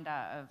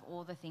reminder of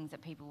all the things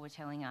that people were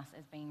telling us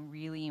as being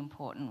really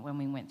important when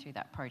we went through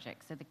that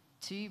project. So the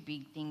two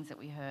big things that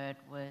we heard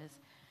was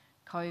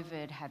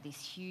COVID had this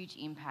huge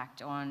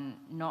impact on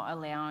not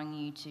allowing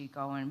you to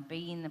go and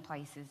be in the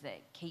places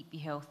that keep you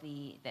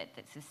healthy, that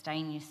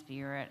sustain your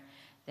spirit,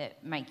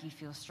 that make you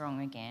feel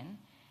strong again.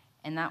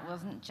 And that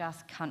wasn't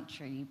just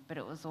country, but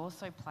it was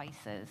also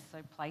places.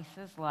 So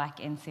places like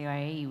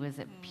NCIE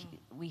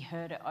we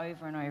heard it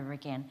over and over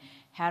again.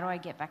 How do I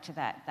get back to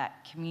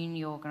that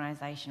community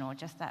organisation, or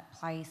just that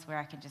place where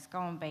I can just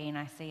go and be and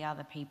I see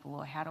other people,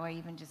 or how do I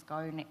even just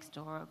go next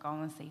door or go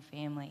and see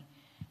family?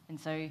 And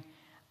so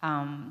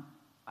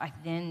I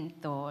then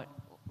thought,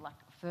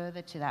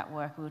 further to that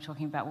work, we were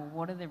talking about,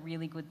 what are the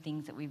really good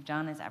things that we've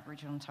done as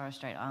Aboriginal and Torres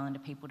Strait Islander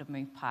people to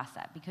move past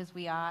that? Because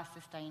we are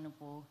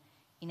sustainable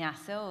in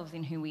ourselves,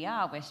 in who we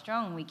are. We're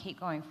strong, we keep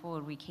going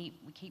forward, we keep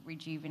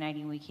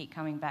rejuvenating, we keep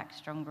coming back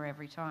stronger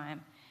every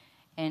time.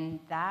 And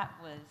that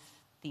was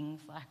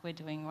things like we're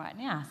doing right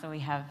now. So we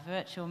have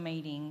virtual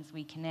meetings,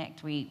 we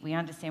connect, we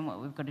understand what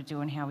we've got to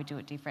do and how we do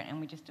it different,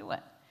 and we just do it.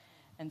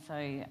 And so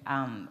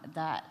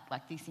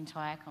this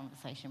entire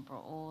conversation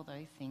brought all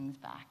those things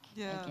back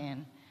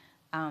again.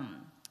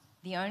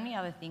 The only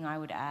other thing I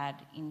would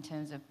add in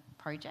terms of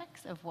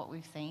projects of what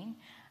we've seen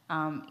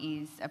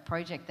is a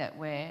project that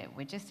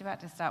we're just about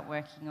to start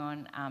working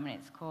on, and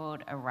it's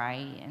called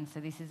Array. And so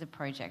this is a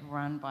project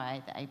run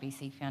by the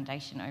ABC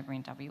Foundation over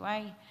in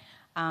WA.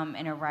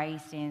 And Array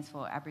stands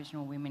for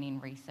Aboriginal Women in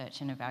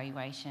Research and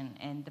Evaluation.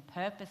 And the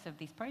purpose of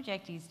this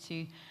project is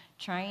to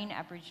train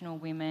Aboriginal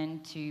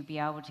women to be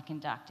able to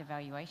conduct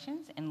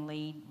evaluations and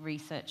lead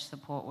research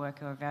support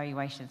work or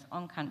evaluations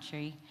on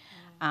country.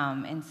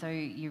 And so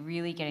you're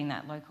really getting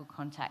that local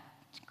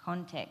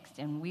context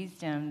and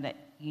wisdom that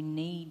you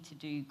need to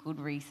do good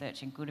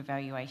research and good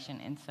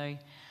evaluation. And so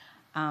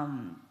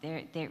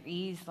there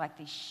is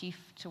this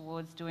shift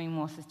towards doing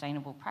more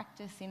sustainable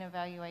practice in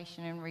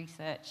evaluation and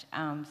research,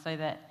 so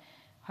that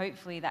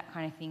hopefully that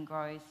kind of thing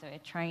grows. So a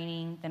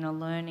training, then a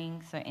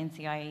learning. So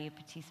NCIE are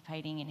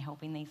participating in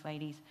helping these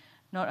ladies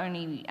not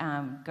only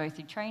go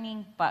through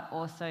training, but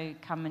also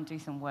come and do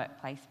some work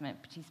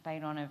placement,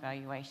 participate on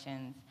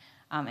evaluations,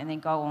 and then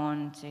go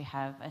on to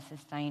have a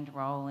sustained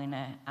role in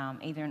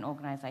either an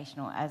organisation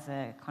or as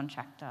a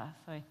contractor.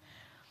 So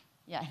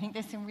yeah, I think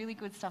there's some really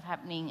good stuff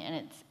happening,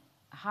 and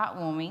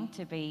heartwarming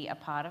to be a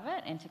part of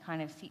it and to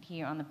kind of sit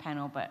here on the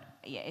panel. But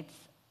yeah,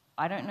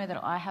 I don't know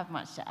that I have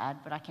much to add,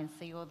 but I can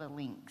see all the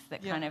links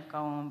that kind of go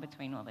on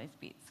between all those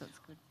bits, so it's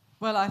good.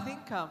 Well, I think,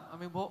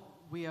 what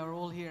we are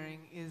all hearing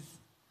is,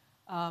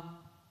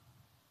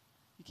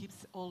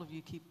 all of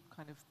you keep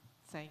kind of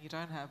saying you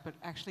don't have, but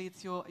actually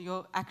it's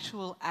your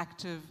actual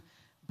active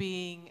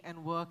being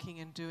and working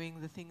and doing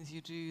the things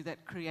you do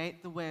that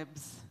create the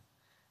webs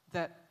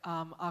that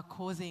are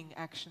causing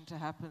action to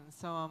happen.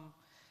 So I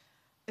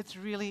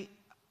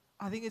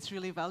think it's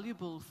really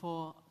valuable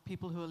for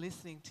people who are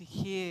listening to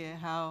hear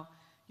how,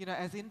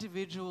 as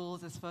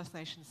individuals, as First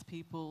Nations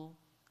people,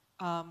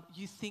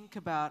 you think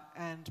about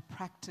and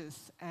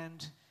practice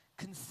and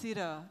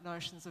consider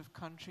notions of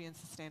country and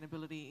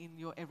sustainability in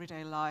your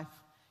everyday life,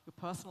 your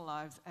personal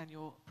lives and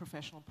your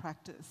professional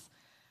practice.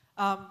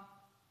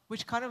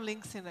 Which kind of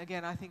links in,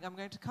 again, I think I'm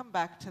going to come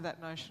back to that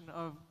notion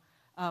of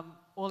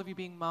all of you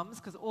being mums,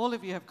 because all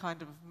of you have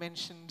kind of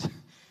mentioned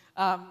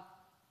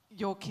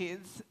your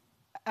kids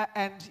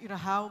and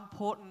how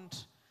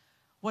important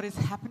what is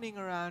happening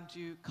around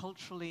you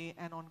culturally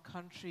and on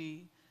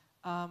country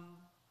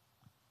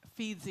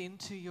feeds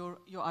into your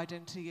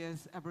identity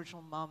as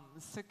Aboriginal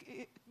mums. So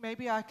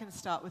maybe I can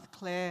start with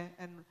Clare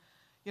and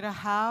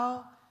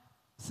how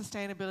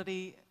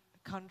sustainability,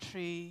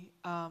 country,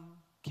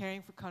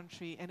 caring for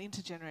country and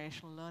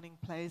intergenerational learning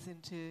plays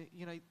into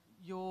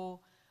your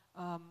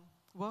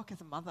work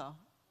as a mother.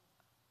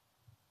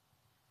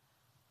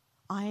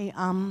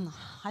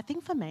 I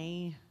think for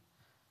me,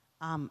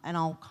 and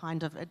I'll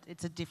kind of,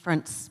 it's a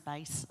different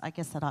space, I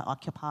guess, that I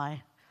occupy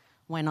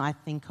when I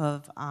think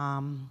of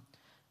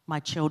my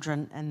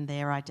children and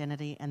their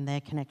identity and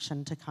their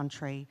connection to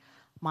country.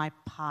 My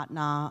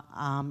partner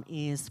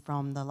is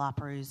from the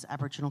Laperouse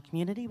Aboriginal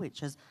community,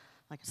 which is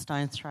like a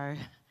stone's throw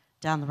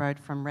down the road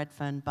from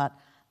Redfern, but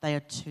they are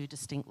two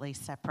distinctly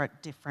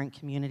separate, different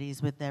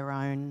communities with their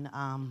own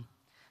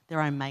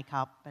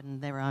makeup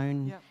and their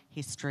own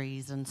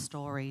histories and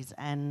stories.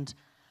 And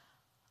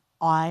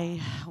I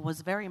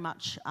was very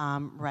much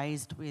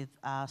raised with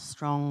a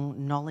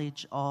strong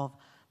knowledge of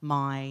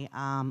my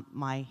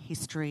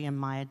history and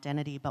my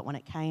identity, but when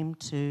it came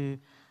to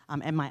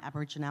and my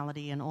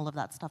Aboriginality and all of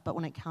that stuff, but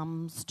when it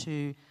comes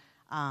to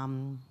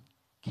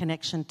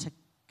connection to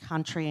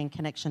country and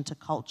connection to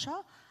culture,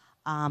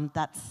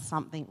 that's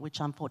something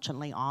which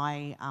unfortunately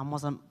I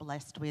wasn't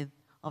blessed with,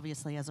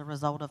 obviously as a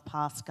result of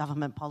past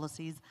government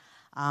policies,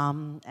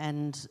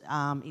 and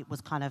it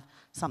was kind of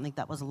something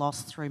that was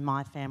lost through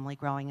my family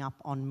growing up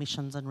on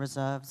missions and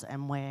reserves,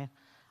 and we're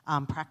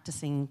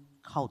practicing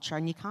culture.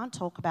 And you can't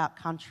talk about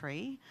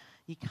country,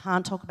 you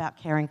can't talk about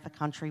caring for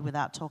country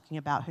without talking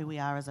about who we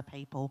are as a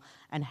people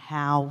and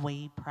how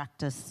we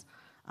practice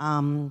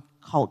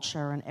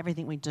culture, and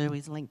everything we do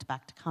is linked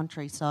back to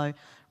country. So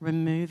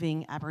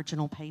removing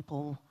Aboriginal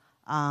people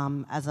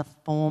as a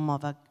form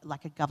of a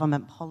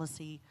government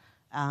policy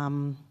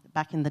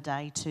back in the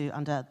day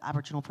under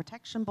Aboriginal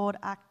Protection Board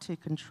Act to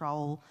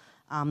control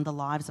the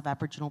lives of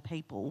Aboriginal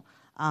people,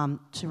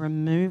 to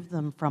remove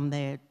them from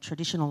their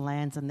traditional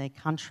lands and their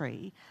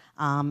country,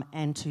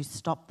 and to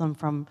stop them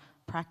from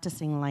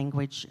practicing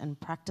language and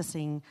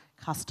practicing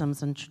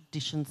customs and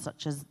traditions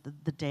such as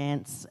the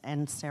dance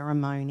and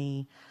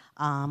ceremony,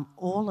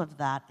 all of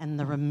that, and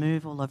the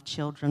removal of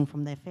children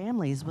from their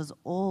families was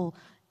all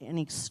an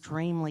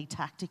extremely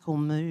tactical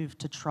move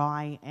to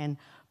try and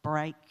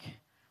break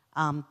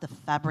the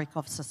fabric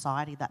of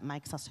society that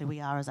makes us who we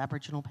are as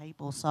Aboriginal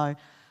people. So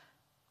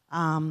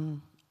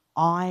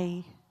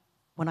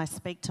when I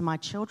speak to my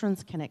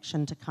children's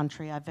connection to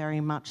country, I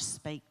very much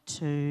speak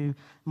to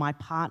my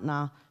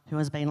partner, who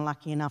has been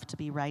lucky enough to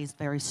be raised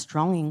very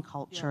strong in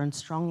culture and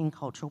strong in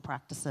cultural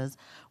practices,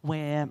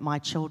 where my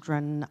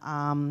children,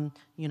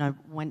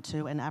 went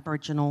to an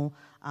Aboriginal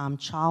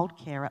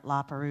childcare at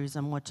Laperouse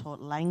and were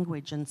taught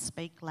language and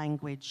speak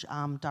language,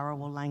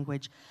 Dharawal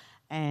language,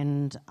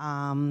 and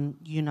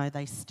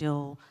they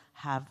still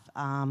have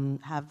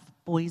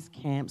boys'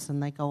 camps,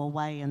 and they go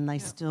away and they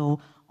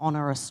still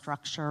honour a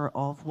structure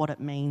of what it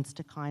means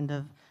to kind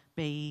of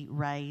be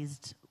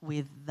raised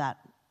with that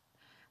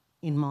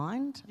in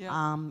mind.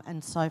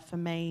 And so for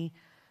me,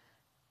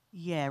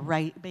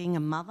 being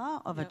a mother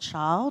of a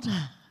child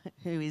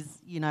who is,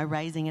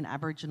 raising an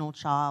Aboriginal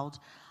child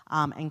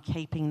and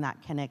keeping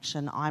that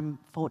connection, I'm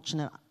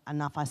fortunate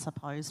enough, I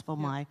suppose, for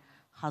my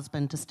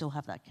husband to still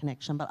have that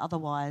connection, but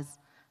otherwise,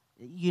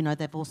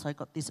 they've also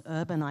got this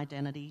urban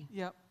identity.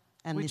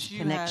 And which this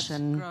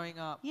connection, had growing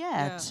up.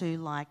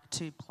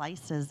 to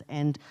places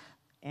and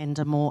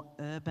a more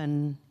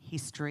urban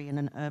history and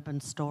an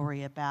urban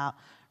story about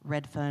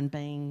Redfern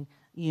being,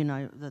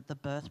 the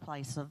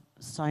birthplace of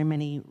so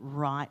many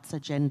rights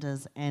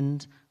agendas,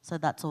 and so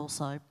that's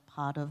also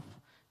part of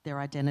their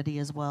identity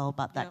as well.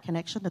 But that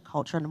connection to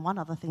culture, and one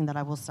other thing that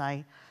I will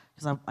say,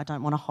 because I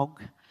don't want to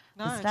hog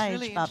the stage,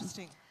 it's really but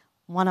interesting.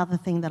 One other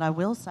thing that I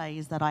will say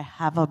is that I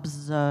have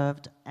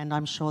observed, and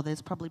I'm sure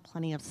there's probably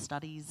plenty of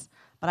studies,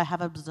 but I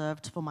have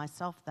observed for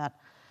myself that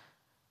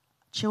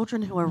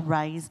children who are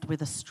raised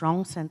with a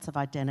strong sense of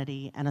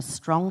identity and a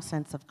strong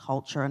sense of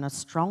culture and a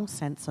strong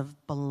sense of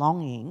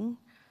belonging,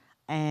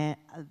 and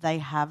they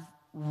have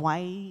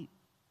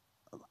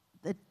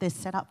they're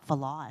set up for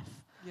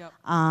life. Yep.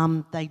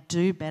 They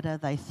do better,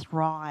 they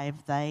thrive,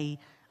 they're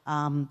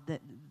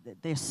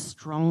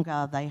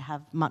stronger, they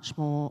have much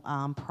more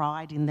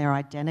pride in their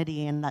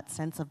identity and that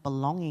sense of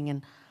belonging,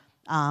 and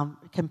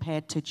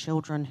compared to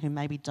children who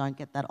maybe don't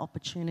get that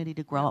opportunity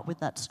to grow up with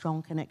that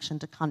strong connection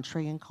to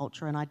country and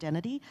culture and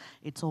identity.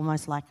 It's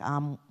almost like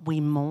we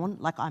mourn,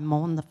 like I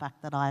mourn the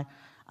fact that I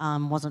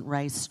wasn't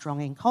raised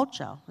strong in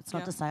culture. It's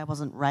not to say I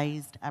wasn't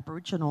raised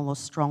Aboriginal or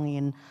strong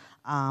in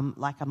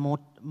like a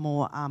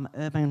more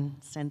urban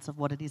sense of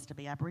what it is to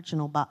be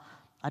Aboriginal, but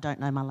I don't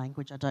know my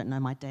language, I don't know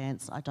my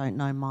dance, I don't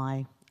know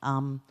my,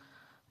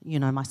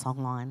 my song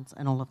lines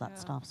and all of that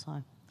stuff.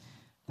 So,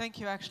 thank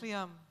you. Actually,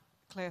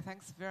 Claire,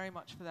 thanks very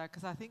much for that,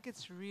 because I think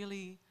it's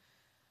really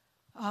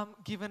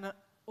given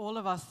all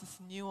of us this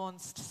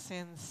nuanced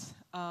sense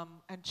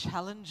and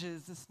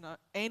challenges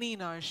any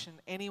notion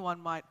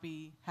anyone might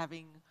be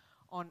having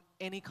on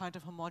any kind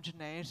of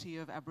homogeneity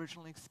of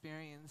Aboriginal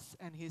experience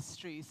and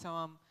history.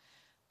 So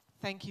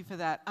thank you for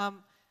that.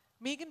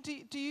 Megan,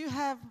 do you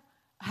have,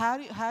 how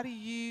do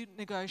you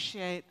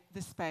negotiate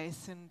the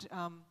space, and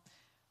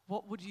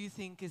what would you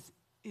think is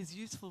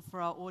useful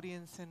for our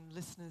audience and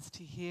listeners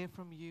to hear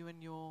from you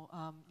and your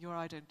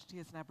identity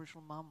as an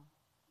Aboriginal mum?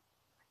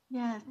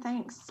 Yeah,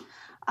 thanks.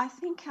 I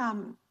think,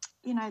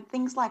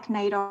 things like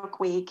NAIDOC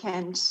Week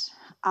and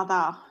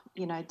other,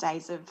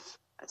 days of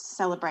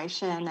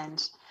celebration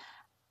and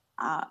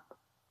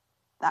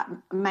that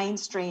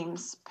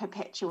mainstream's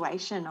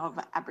perpetuation of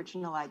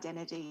Aboriginal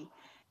identity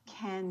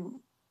can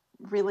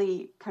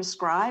really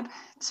prescribe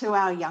to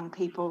our young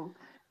people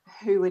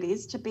who it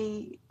is to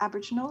be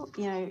Aboriginal,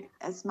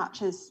 as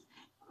much as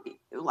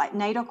like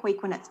NAIDOC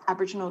Week when it's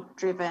Aboriginal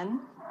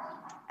driven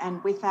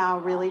and with our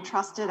really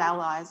trusted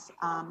allies,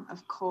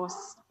 of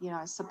course,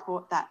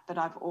 support that. But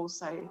I've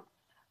also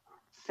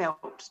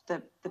felt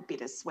the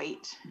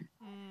bittersweet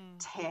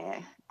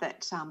tear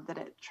that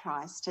it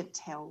tries to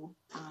tell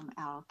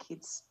our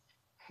kids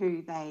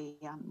who they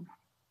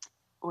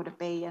ought to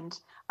be. And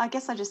I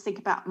guess I just think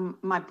about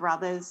my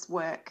brother's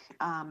work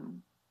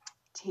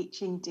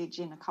teaching Dig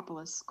in a couple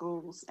of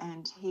schools,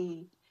 and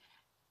he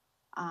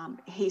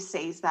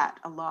sees that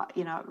a lot.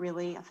 It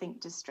really, I think,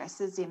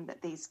 distresses him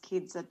that these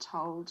kids are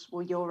told,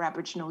 well, you're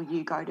Aboriginal,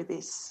 you go to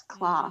this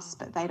class,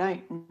 but they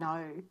don't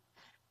know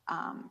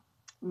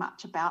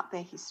much about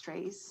their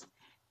histories,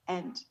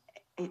 and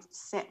it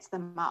sets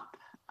them up,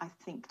 I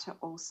think, to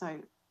also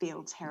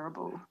feel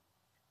terrible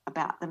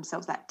about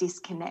themselves, that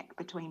disconnect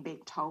between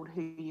being told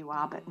who you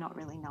are but not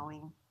really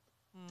knowing.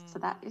 So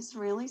that is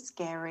really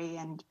scary,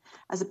 and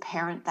as a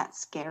parent that's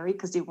scary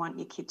because you want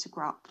your kid to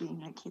grow up,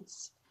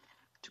 kids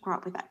to grow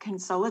up with that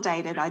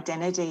consolidated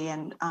identity.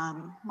 And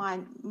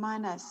mine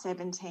are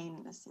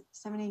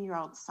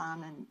 17-year-old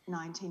son and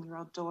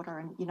 19-year-old daughter,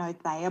 and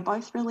they are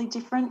both really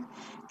different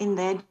in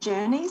their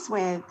journeys,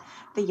 where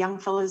the young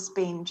fella's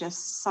been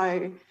just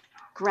so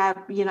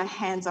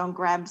hands-on,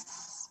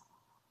 grabs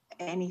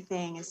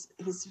anything.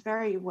 He's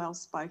very well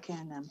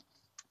spoken, and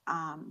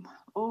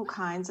all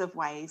kinds of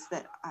ways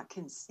that I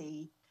can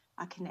see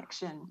a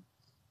connection.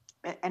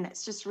 And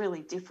it's just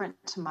really different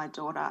to my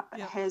daughter.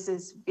 Yep. Hers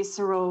is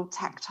visceral,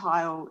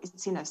 tactile.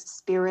 It's in her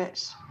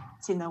spirit.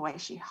 It's in the way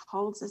she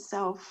holds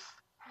herself.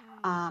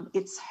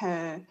 It's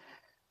her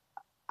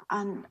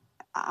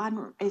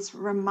it's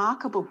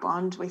remarkable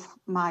bond with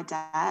my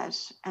dad.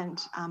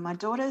 And my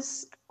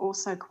daughter's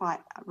also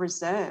quite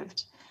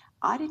reserved.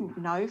 I didn't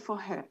know for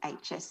her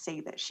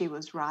HSC that she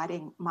was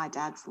writing my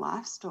dad's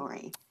life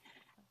story.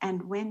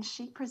 And when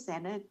she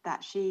presented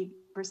that, she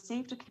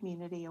received a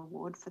community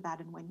award for that.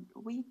 And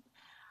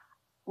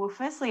well,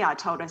 firstly, I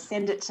told her,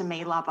 send it to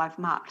me, love. I've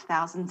marked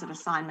thousands of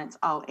assignments.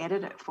 I'll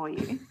edit it for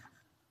you.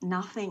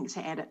 Nothing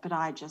to edit, but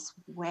I just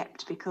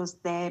wept because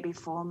there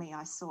before me,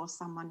 I saw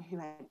someone who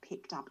had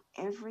picked up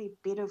every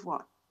bit of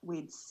what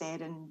we'd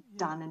said and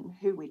done and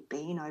who we'd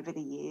been over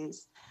the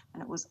years.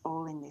 And it was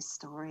all in this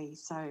story.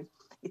 So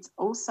it's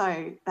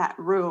also that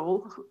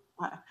rule,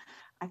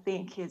 I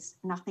think, is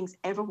nothing's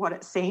ever what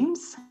it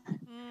seems.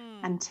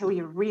 Until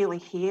you really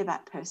hear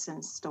that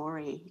person's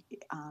story,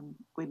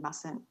 we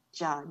mustn't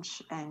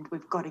judge, and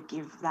we've got to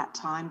give that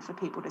time for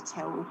people to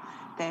tell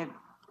their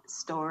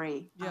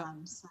story. Yep.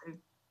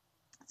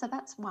 So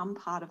that's one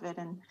part of it,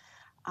 and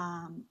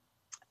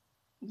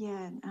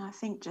and I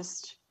think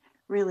just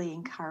really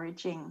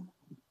encouraging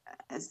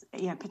as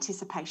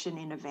participation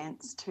in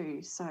events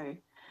too. So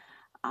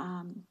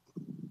I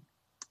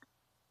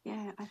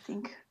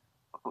think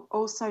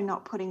also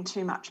not putting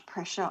too much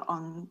pressure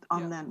on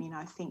them.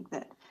 I think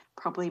that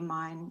probably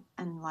mine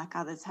and like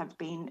others have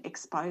been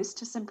exposed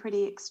to some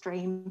pretty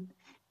extreme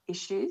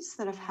issues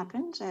that have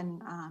happened,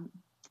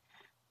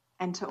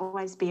 and to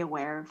always be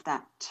aware of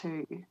that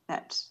too,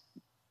 that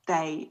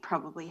they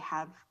probably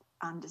have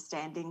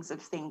understandings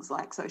of things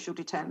like social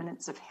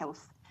determinants of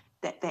health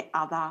that their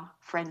other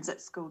friends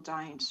at school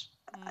don't,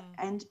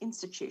 and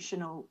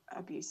institutional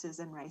abuses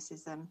and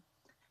racism.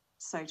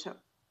 So to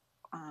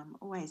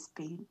always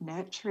be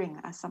nurturing,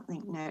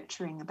 something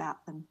nurturing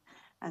about them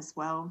as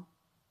well.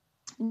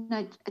 You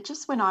know,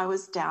 just when I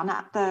was down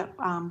at the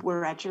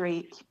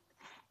Wiradjuri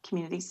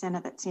Community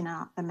Centre that's in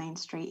the main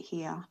street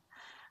here,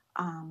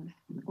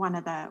 one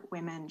of the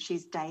women,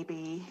 she's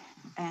Davy,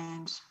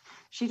 and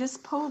she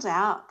just pulled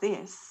out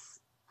this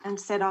and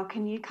said, oh,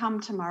 can you come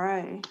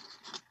tomorrow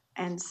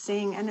and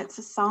sing? And it's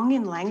a song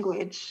in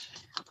language,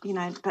 you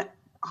know, but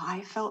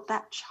I felt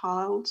that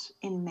child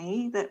in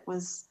me that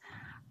was,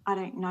 I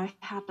don't know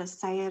how to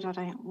say it. I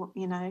don't,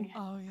 you know,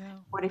 Oh, yeah.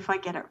 What if I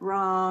get it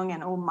wrong,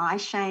 and all my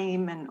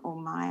shame and all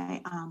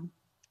my,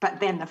 but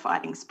then the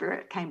fighting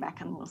spirit came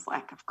back and was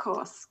like, of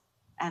course.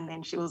 And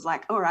then she was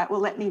like, all right, well,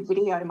 let me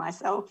video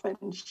myself.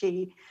 And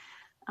she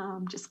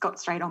just got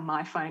straight on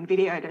my phone,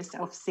 videoed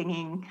herself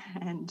singing.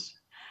 And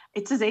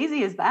it's as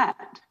easy as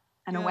that.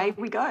 And away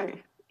we go,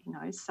 you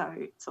know. So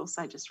it's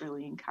also just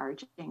really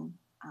encouraging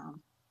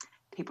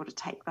people to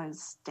take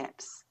those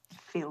steps,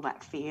 feel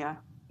that fear.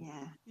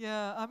 Yeah.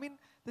 Yeah, I mean,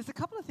 there's a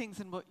couple of things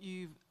in what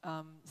you've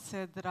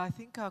said that I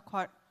think are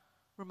quite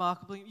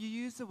remarkable. You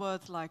use the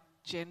words like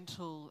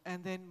gentle,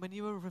 and then when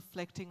you were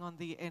reflecting on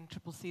the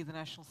NCCC, the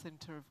National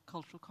Centre of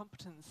Cultural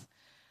Competence,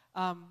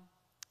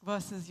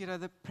 versus, you know,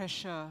 the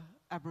pressure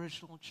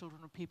Aboriginal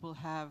children or people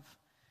have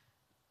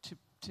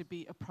to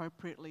be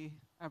appropriately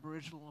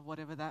Aboriginal, or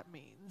whatever that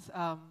means,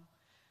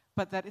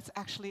 but that it's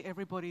actually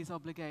everybody's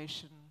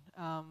obligation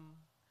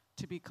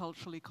to be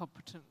culturally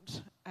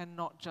competent and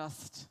not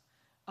just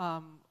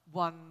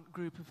one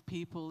group of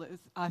people.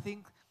 I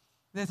think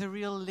there's a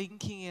real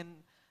linking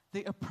in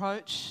the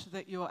approach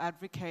that you're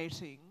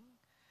advocating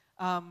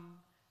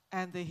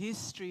and the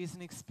histories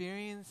and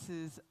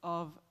experiences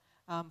of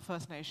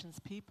First Nations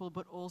people,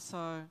 but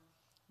also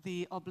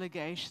the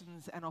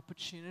obligations and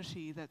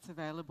opportunity that's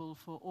available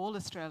for all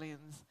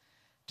Australians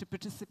to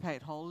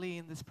participate wholly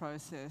in this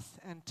process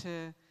and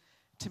to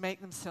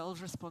make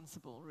themselves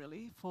responsible,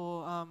 really,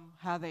 for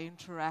how they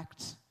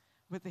interact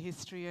with the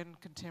history and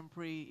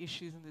contemporary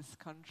issues in this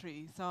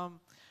country. So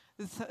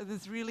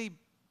there's really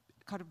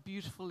kind of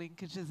beautiful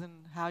linkages in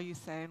how you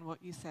say and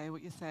what you say,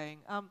 what you're saying.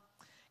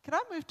 Can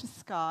I move to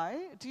Skye?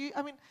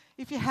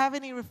 If you have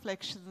any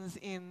reflections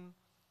in,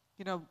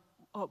 you know,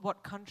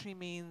 what country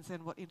means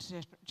and what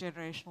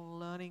intergenerational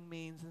learning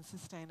means and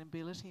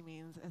sustainability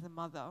means as a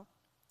mother,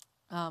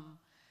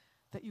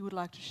 that you would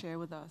like to share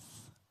with us?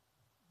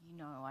 You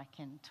know, I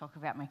can talk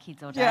about my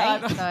kids all day,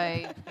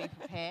 so be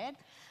prepared.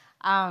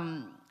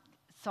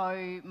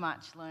 So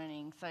much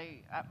learning. So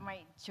my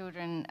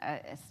children are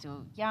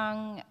still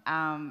young,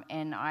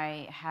 and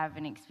I have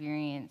an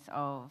experience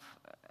of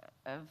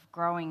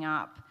growing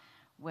up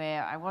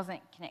where I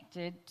wasn't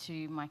connected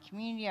to my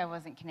community, I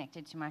wasn't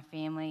connected to my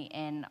family,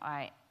 and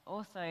I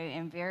also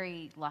am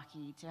very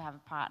lucky to have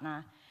a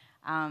partner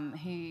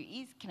who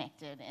is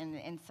connected,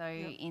 and so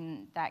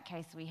in that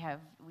case we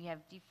have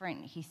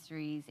different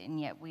histories,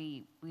 and yet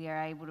we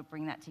are able to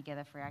bring that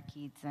together for our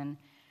kids, and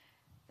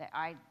that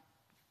I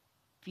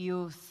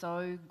feel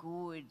so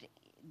good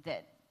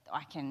that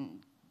I can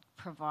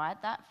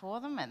provide that for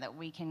them and that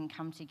we can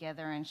come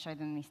together and show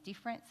them this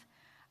difference.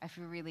 I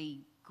feel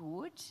really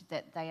good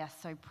that they are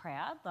so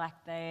proud, like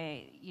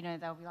they, you know,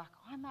 they'll be like,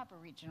 I'm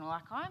Aboriginal,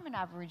 like I'm an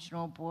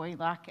Aboriginal boy,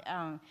 like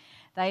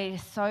they're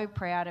so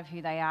proud of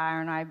who they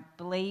are, and I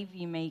believe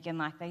you, Megan,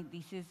 like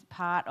this is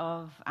part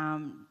of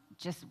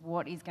just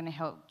what is going to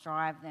help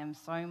drive them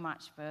so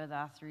much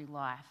further through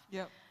life.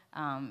 Yep.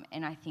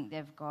 And I think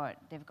they've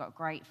got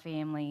great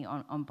family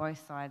on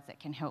both sides that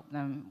can help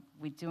them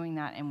with doing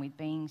that and with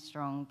being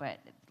strong, but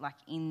like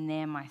in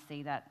them I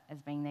see that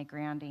as being their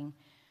grounding.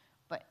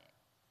 But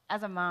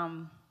as a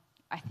mum,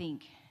 I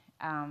think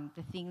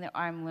the thing that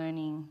I'm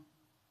learning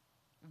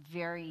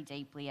very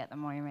deeply at the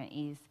moment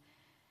is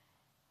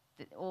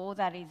that all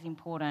that is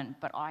important,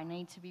 but I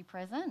need to be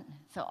present.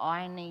 So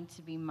I need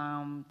to be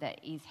mum that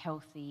is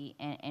healthy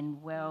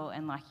and well,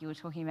 and like you were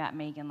talking about,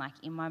 Megan, like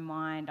in my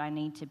mind I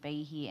need to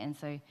be here, and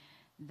so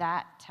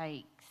that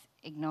takes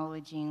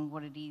acknowledging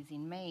what it is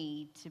in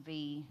me to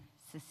be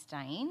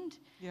sustained.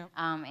 Yep.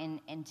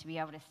 And to be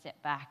able to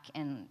step back,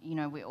 and you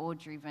know, we're all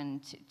driven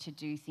to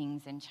do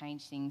things and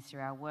change things through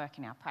our work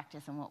and our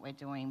practice and what we're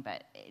doing,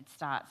 but it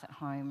starts at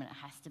home and it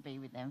has to be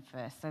with them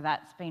first. So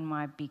that's been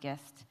my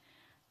biggest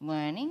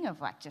learning,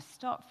 of like, just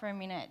stop for a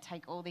minute,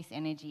 take all this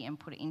energy and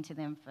put it into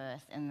them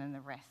first, and then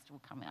the rest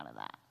will come out of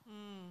that.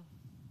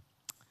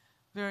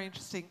 Very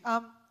interesting.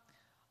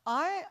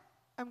 I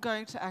am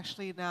going to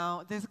actually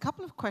now, there's a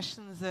couple of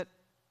questions that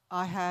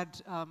I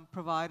had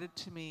provided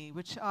to me,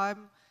 which I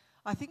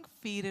think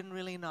feed in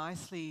really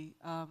nicely,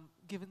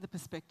 given the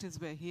perspectives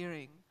we're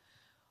hearing.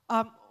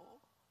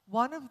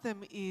 One of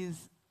them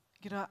is,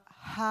 you know,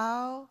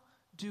 how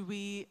do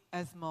we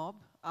as mob,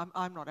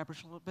 I'm not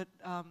Aboriginal, but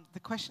the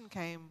question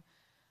came,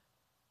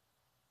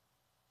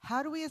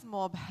 how do we as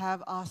mob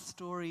have our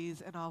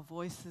stories and our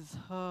voices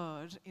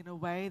heard in a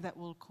way that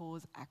will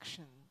cause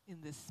action in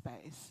this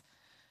space?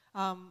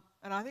 And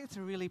I think it's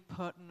a really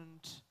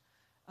pertinent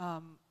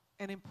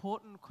an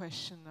important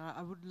question.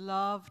 I would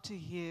love to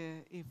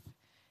hear if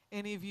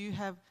any of you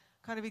have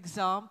kind of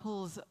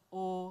examples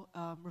or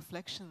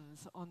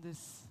reflections on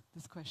this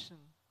question.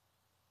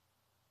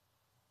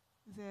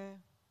 Is there?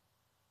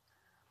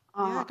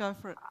 Yeah, go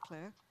for it,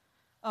 Claire.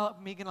 Oh,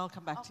 Megan, I'll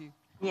come back to you.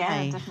 Yeah,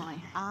 Hey,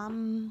 definitely.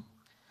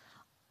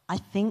 I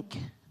think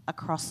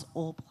across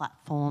all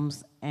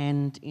platforms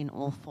and in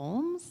all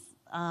forms,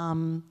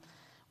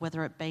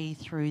 whether it be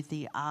through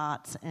the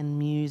arts and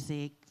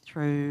music,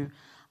 through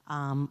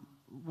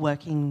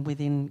working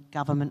within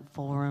government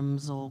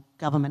forums or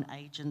government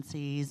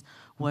agencies,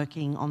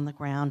 working on the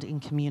ground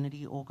in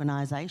community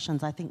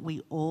organisations, I think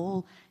we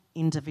all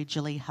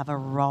individually have a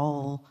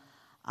role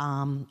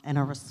and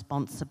a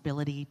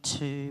responsibility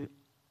to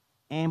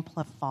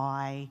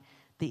amplify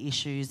the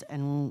issues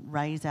and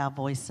raise our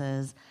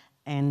voices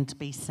and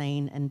be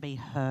seen and be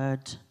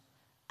heard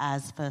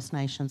as First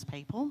Nations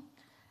people.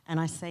 And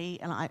I see,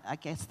 and I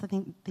guess the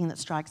thing that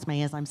strikes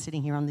me as I'm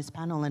sitting here on this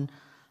panel and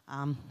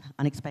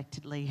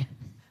unexpectedly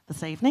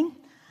this evening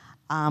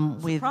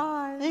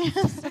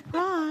Surprise!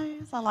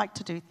 Surprise! I like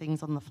to do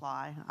things on the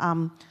fly.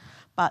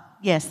 But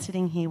yes,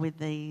 sitting here with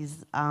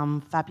these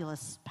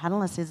fabulous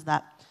panellists is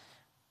that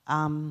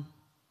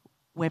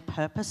we're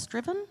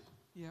purpose-driven.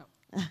 Yeah.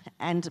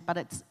 But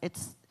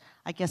it's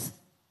I guess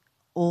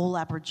all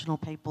Aboriginal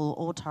people,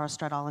 all Torres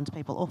Strait Islander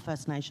people, all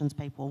First Nations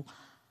people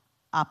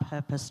are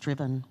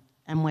purpose-driven,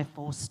 and we're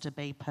forced to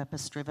be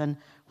purpose-driven.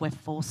 We're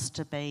forced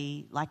to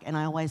be and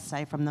I always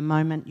say, from the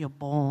moment you're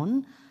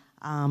born,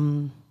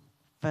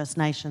 First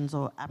Nations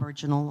or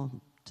Aboriginal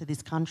to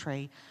this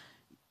country,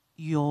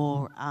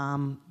 you're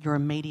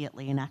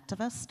immediately an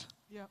activist.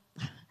 Yeah.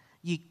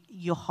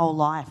 Your whole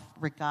life,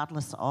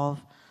 regardless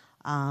of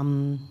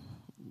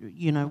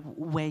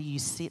where you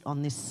sit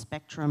on this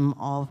spectrum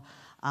of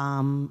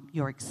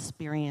your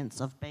experience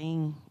of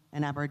being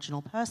an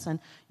Aboriginal person,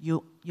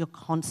 you're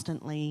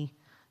constantly,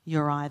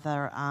 you're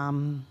either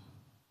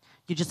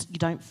you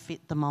don't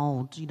fit the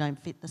mould, you don't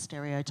fit the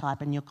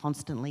stereotype, and you're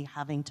constantly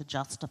having to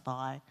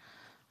justify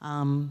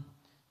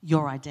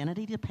your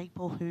identity to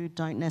people who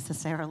don't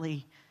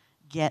necessarily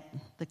get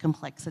the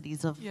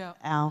complexities of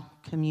our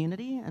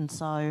community. And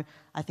so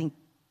I think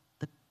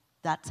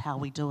that's how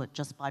we do it,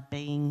 just by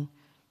being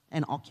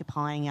and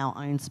occupying our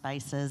own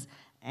spaces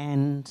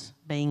and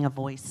being a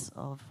voice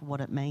of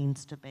what it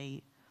means to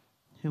be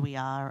who we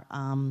are,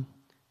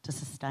 to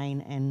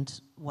sustain,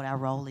 and what our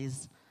role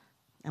is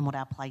and what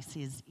our place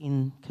is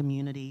in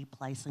community,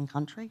 place and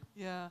country.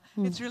 Yeah,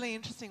 it's really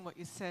interesting what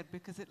you said,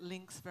 because it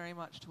links very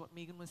much to what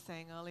Megan was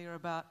saying earlier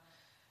about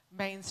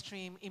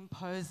mainstream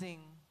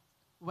imposing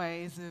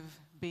ways of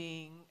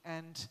being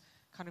and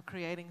kind of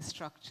creating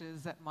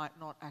structures that might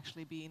not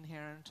actually be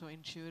inherent or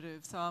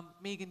intuitive. So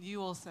Megan,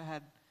 you also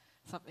had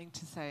something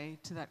to say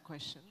to that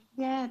question.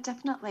 Yeah,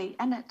 definitely.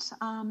 And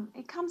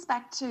it comes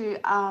back to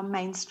a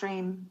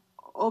mainstream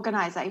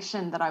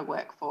organisation that I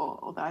work for,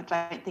 although I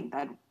don't think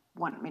they'd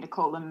want me to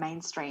call them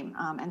mainstream,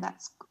 and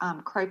that's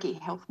Croaky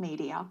Health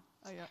Media.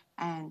 Oh, yeah.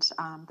 And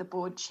the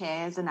board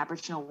chair's an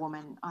Aboriginal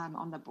woman. I'm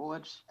on the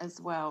board as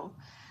well.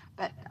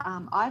 But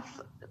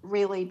I've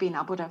really been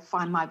able to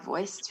find my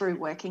voice through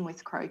working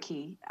with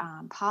Croaky,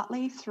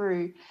 partly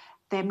through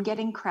them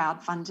getting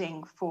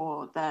crowdfunding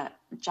for the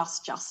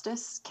Just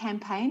Justice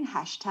campaign,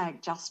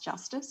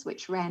 #JustJustice,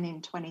 which ran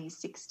in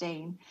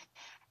 2016.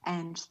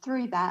 And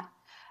through that,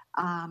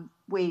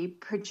 we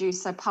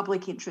produce a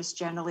public interest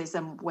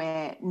journalism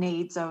where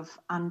needs of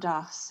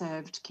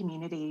underserved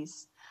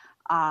communities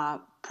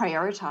are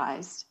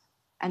prioritised,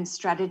 and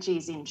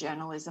strategies in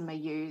journalism are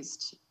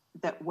used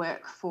that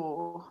work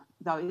for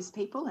those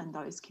people and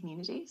those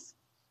communities.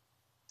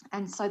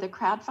 And so the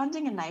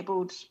crowdfunding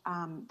enabled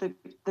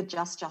the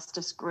Just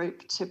Justice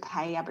group to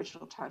pay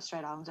Aboriginal Torres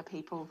Strait Islander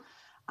people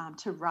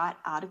to write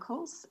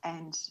articles,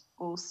 and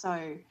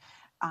also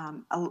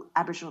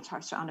Aboriginal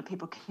Torres Strait Islander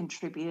people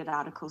contributed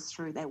articles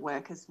through their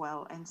work as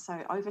well. And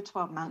so over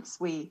 12 months,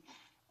 we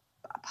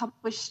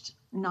published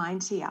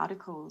 90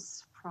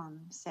 articles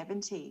from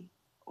 70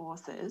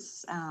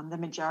 authors, the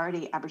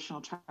majority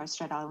Aboriginal Torres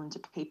Strait Islander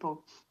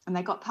people, and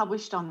they got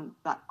published on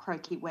that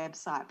Croaky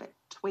website, but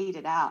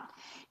tweeted out,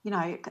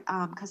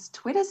 because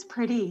Twitter's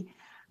pretty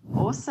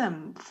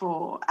awesome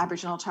for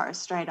Aboriginal Torres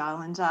Strait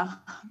Islander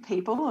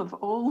people of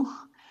all,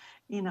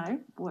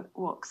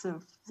 walks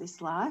of this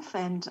life.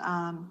 And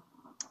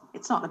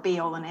it's not the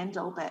be-all and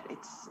end-all, but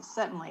it's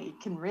certainly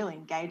can really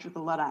engage with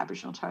a lot of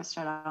Aboriginal Torres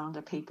Strait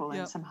Islander people,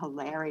 and some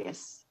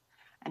hilarious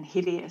and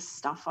hideous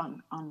stuff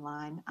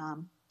online.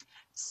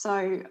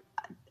 So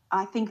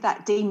I think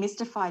that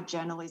demystified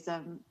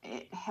journalism,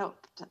 it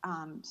helped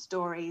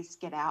stories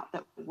get out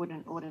that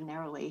wouldn't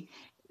ordinarily.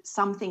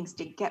 Some things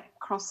did get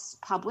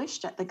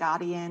cross-published at The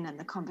Guardian and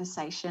The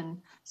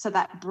Conversation, so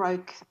that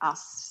broke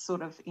us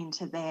sort of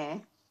into there.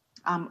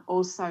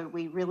 Also,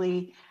 we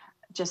really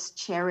just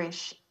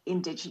cherish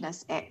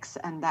Indigenous X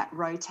and that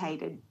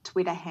rotated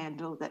Twitter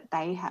handle that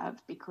they have,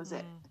 because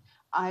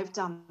I've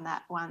done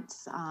that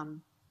once,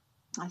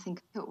 I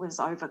think it was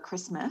over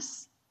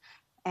Christmas,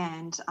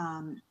 and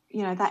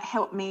that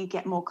helped me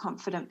get more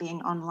confident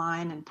being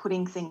online and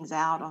putting things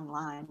out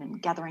online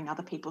and gathering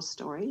other people's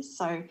stories.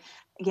 So,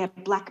 yeah,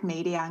 Black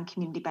media and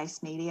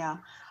community-based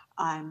media,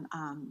 I'm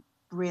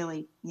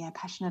really,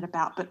 passionate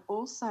about. But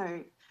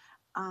also,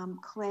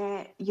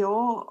 Claire,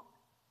 your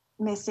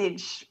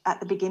message at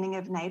the beginning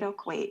of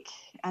NAIDOC week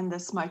and the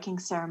smoking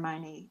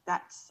ceremony,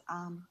 that's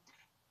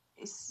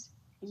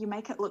you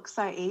make it look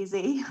so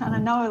easy. And I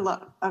know a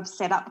lot of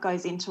setup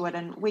goes into it,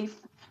 and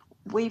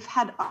we've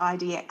had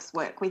IDX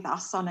work with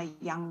us on a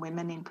young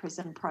women in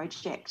prison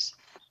project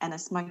and a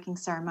smoking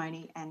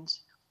ceremony, and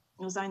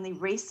it was only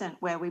recent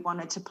where we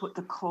wanted to put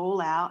the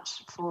call out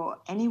for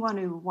anyone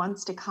who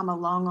wants to come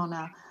along on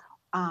a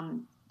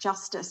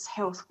justice,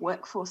 health,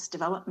 workforce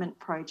development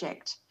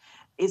project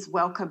is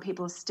welcome.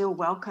 People are still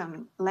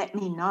welcome. Let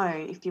me know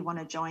if you want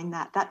to join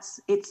that.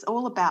 It's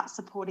all about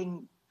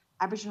supporting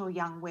Aboriginal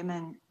young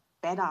women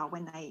better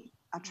when they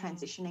are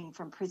transitioning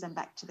from prison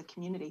back to the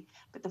community.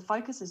 But the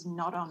focus is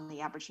not on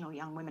the Aboriginal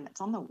young women,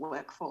 it's on the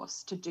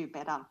workforce to do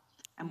better.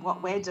 And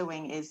what we're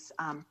doing is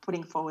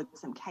putting forward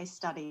some case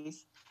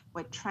studies.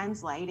 We're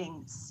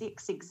translating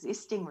 6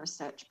 existing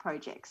research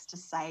projects to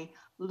say,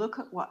 look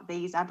at what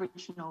these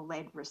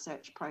Aboriginal-led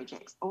research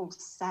projects all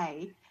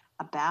say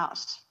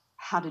about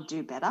how to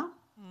do better.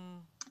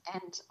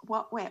 And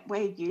what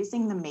we're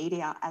using the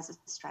media as a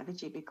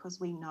strategy, because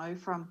we know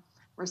from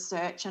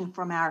research and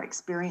from our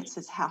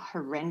experiences how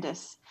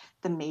horrendous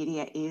the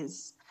media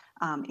is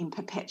in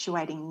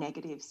perpetuating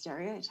negative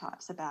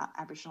stereotypes about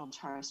Aboriginal and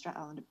Torres Strait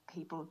Islander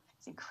people.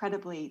 It's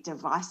incredibly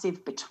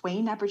divisive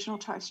between Aboriginal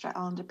and Torres Strait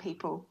Islander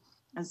people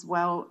as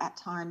well at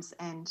times,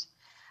 and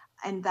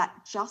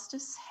that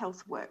justice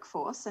health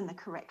workforce and the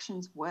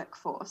corrections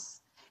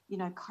workforce,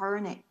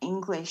 Coroner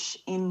English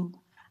in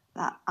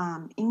the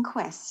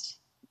inquest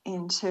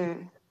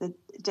into the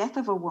death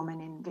of a woman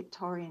in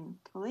Victorian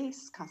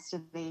police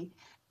custody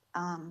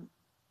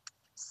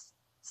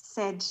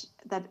said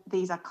that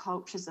these are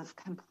cultures of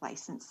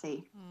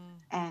complacency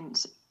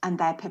and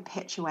they're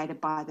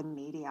perpetuated by the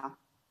media.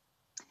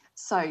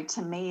 So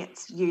to me,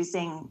 it's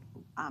using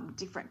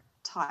different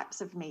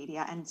types of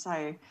media, and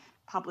so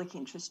public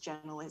interest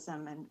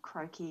journalism and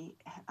croaky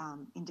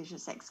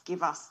Indigenous X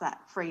give us that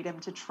freedom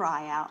to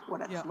try out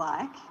what it's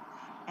like.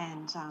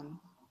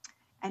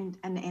 And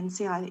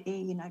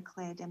NCIE,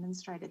 Claire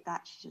demonstrated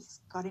that. She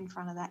just got in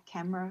front of that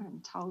camera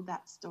and told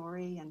that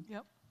story, and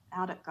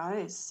out it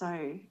goes.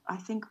 So I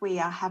think we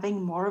are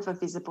having more of a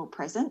visible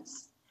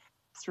presence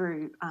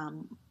through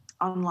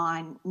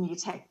online new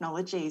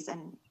technologies,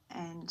 and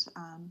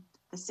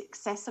the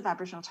success of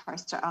Aboriginal and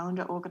Torres Strait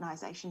Islander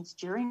organisations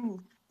during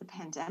the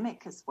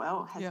pandemic as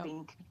well has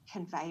been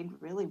conveyed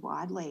really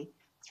widely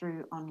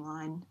through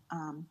online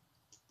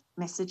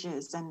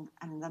messages, and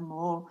the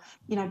more,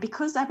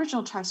 because Aboriginal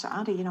and Torres Strait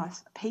Islander,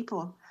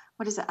 people,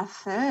 what is it, a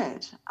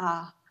third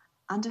are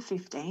under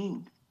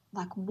 15.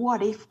 Like,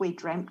 what if we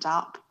dreamt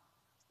up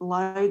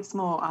loads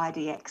more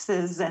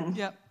IDXs and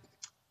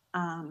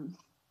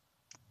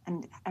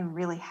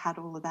really had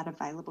all of that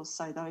available,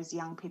 so those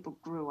young people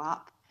grew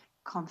up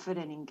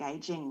confident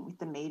engaging with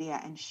the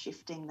media and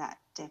shifting that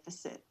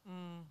deficit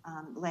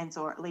lens,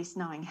 or at least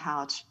knowing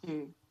how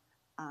to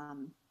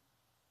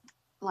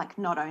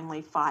not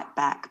only fight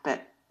back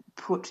but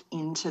put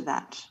into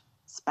that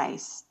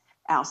space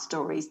our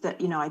stories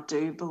that, I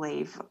do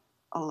believe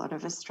a lot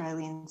of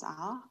Australians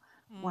are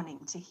wanting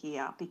to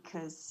hear,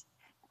 because,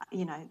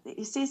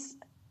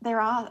 there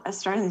are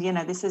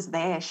Australians, this is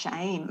their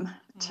shame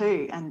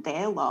too and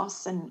their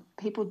loss, and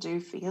people do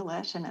feel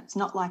it, and it's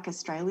not like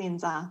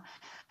Australians are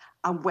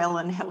well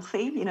and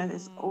healthy.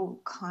 There's all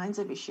kinds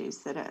of issues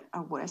that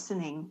are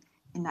worsening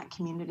in that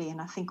community,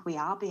 and I think we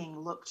are being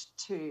looked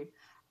to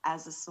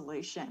as a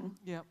solution.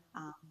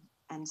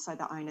 And so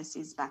the onus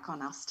is back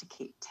on us to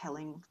keep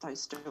telling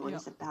those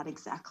stories about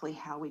exactly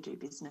how we do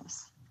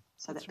business,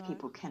 so that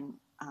people can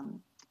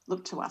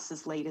look to us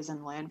as leaders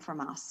and learn from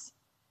us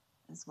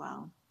as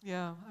well.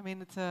 Yeah, I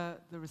mean, it's the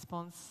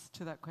response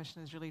to that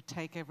question is really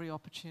take every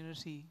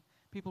opportunity.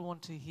 People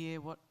want to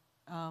hear what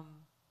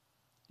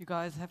you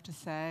guys have to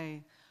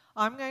say.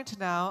 I'm going to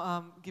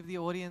now give the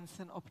audience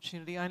an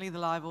opportunity. Only the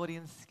live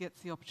audience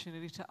gets the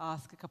opportunity to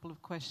ask a couple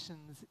of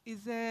questions.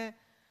 Is there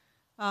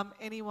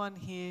anyone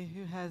here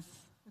who has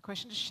a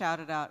question? Just shout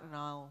it out and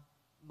I'll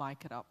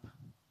mic it up.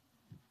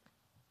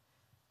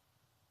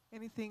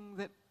 Anything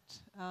that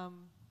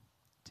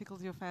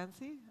tickles your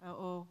fancy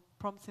or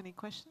prompts any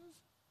questions?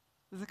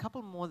 There's a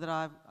couple more that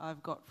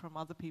I've got from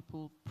other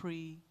people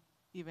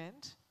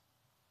pre-event.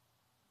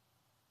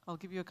 I'll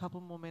give you a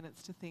couple more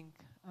minutes to think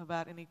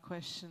about any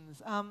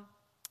questions.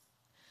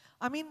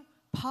 I mean,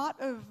 part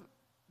of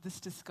this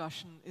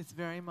discussion is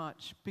very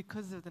much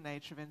because of the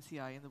nature of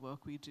NCIE and the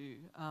work we do.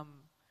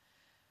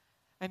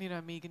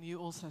 And Megan, you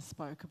also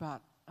spoke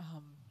about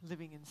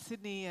living in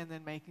Sydney and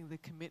then making the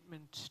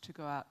commitment to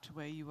go out to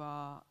where you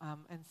are.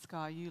 And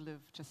Skye, you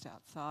live just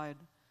outside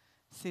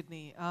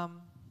Sydney.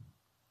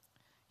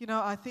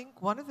 I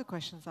think one of the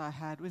questions I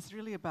had was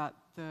really about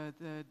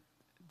the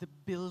the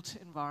built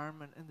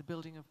environment and the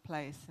building of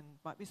place, and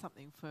might be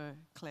something for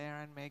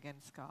Clare and Meg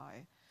and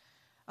Skye.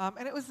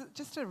 And it was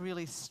just a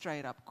really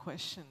straight up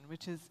question,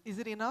 which is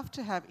it enough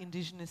to have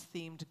Indigenous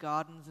themed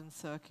gardens and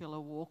circular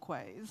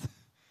walkways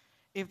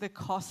if the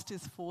cost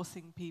is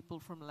forcing people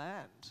from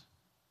land?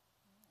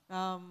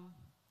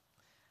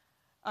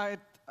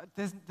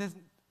 There's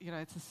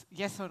it's a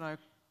yes or no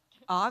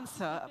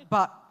answer,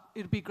 but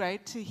it'd be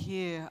great to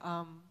hear,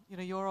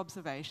 your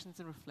observations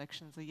and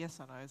reflections. A yes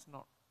or no is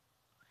not,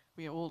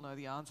 we all know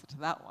the answer to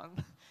that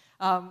one.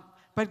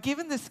 But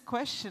given this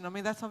question, I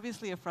mean, that's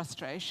obviously a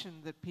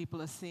frustration that people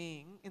are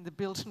seeing in the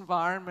built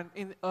environment,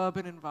 in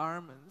urban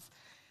environments.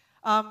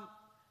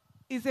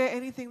 Is there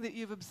anything that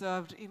you've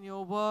observed in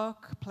your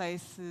work,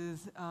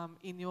 places,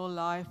 in your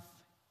life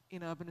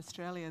in urban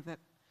Australia that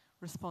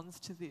responds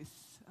to this?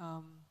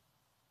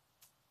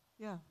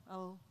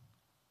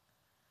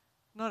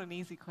 Not an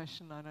easy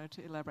question, I know,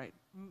 to elaborate.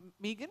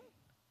 Megan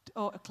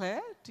or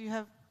Claire, do you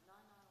have?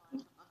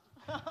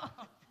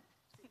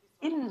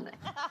 In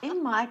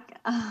my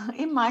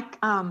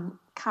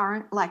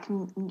current,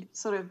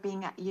 sort of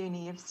being at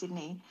Uni of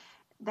Sydney,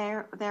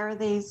 there are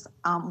these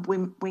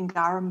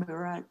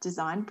Wingara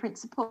design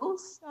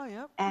principles. Oh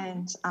yeah.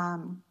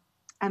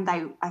 And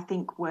they, I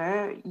think,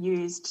 were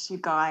used to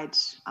guide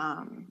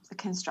the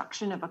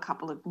construction of a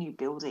couple of new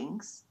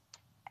buildings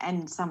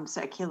and some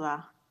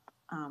circular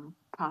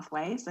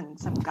pathways and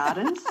some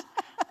gardens.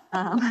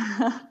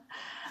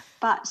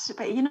 But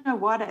you know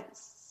what?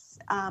 It's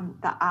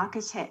the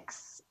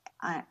architects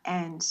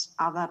and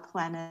other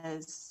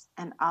planners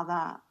and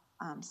other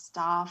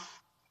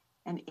staff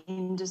and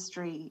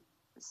industry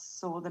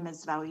saw them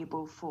as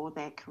valuable for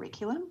their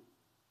curriculum,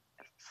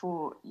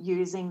 for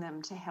using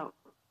them to help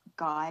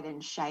guide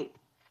and shape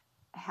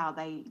how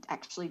they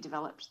actually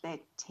developed their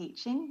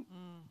teaching.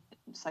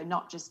 So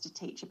not just to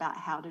teach about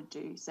how to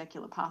do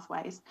circular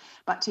pathways,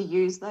 but to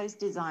use those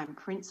design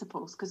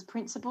principles, because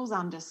principles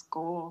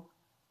underscore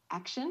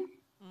action.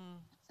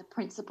 The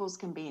principles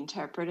can be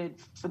interpreted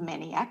for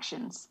many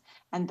actions,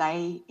 and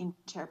they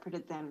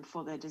interpreted them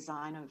for the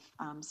design of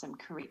some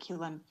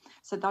curriculum.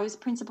 So those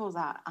principles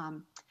are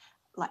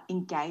like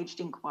engaged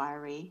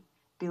inquiry,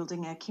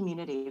 building a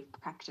community of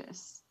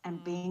practice,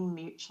 and being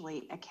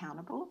mutually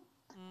accountable.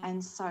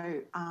 And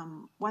so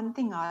one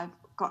thing I've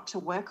got to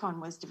work on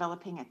was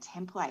developing a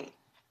template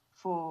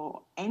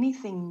for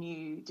anything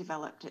new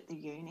developed at the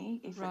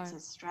uni, if it's a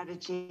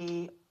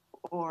strategy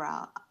or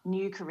a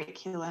new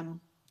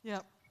curriculum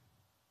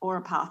or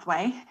a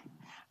pathway,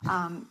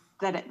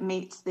 that it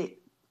meets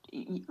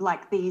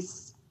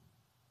these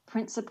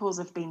principles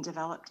have been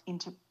developed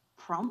into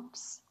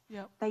prompts.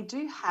 They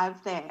do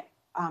have their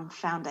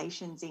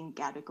foundations in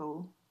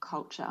Gadigal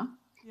culture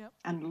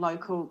and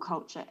local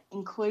culture,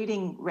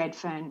 including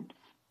Redfern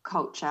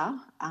culture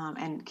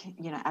and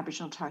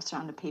Aboriginal and Torres Strait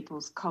Islander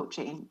people's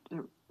culture in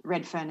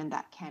Redfern and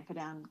that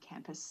Camperdown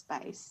campus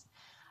space.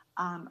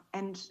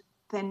 And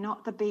they're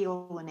not the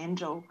be-all and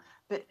end-all,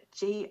 but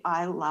gee,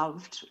 I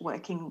loved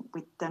working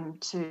with them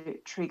to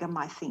trigger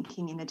my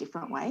thinking in a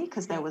different way,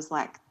 because there was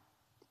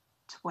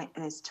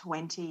there's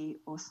 20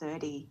 or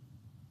 30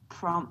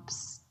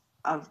 prompts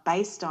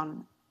based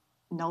on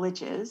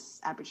knowledges,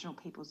 Aboriginal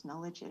people's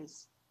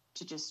knowledges,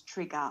 to just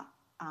trigger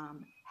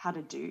how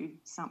to do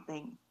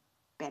something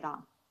better.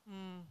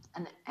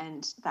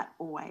 And that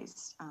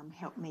always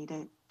helped me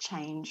to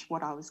change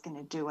what I was going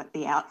to do at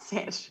the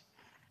outset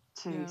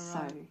too.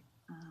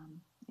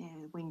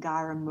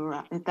 Wingara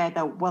Mura, they're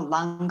the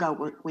Wallunga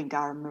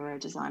Wingara Mura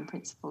design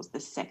principles, the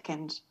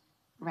second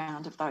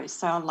round of those.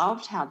 So I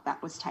loved how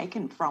that was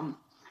taken from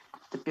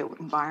the built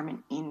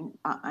environment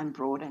and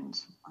broadened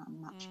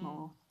much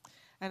more.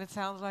 And it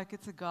sounds like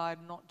it's a guide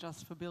not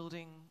just for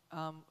building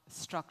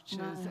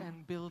structures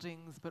and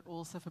buildings, but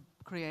also for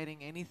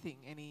creating anything,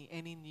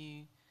 any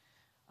new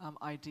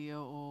idea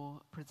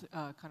or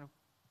kind of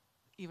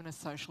even a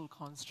social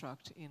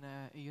construct in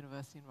a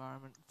university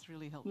environment. It's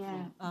really helpful.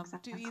 Yeah,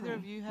 exactly. Do either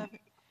of you have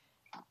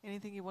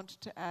anything you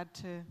wanted to add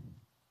to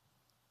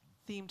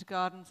themed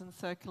gardens and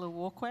circular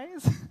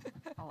walkways?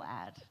 I'll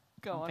add.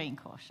 Go on. Being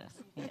cautious.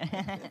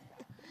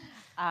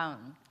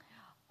 I'm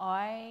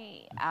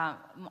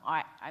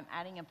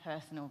adding a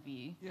personal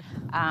view,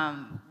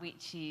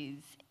 which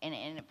is, and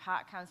it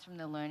part comes from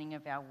the learning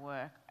of our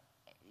work,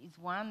 is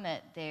one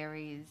that there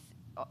is,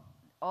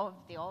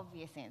 the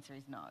obvious answer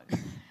is no.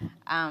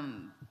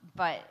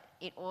 But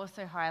it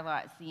also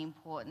highlights the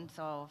importance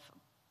of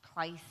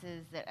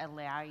places that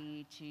allow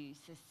you to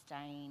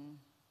sustain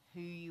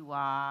who you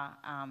are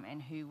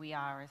and who we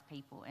are as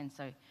people. And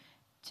so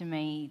to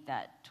me,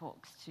 that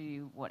talks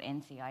to what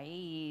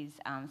NCIE is,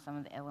 some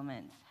of the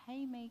elements,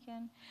 hey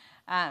Megan,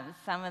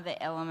 some of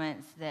the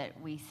elements that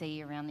we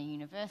see around the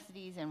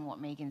universities and what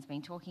Megan's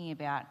been talking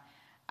about.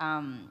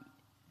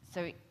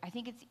 So I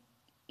think it's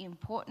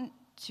important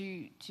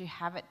to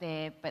have it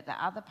there, but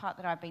the other part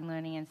that I've been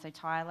learning, and so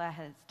Tyler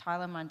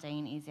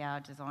Mundine is our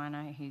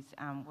designer who's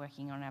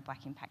working on our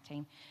Black Impact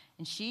team,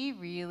 and she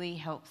really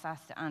helps us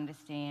to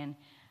understand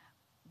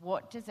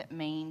what does it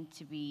mean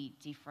to be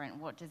different?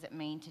 What does it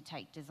mean to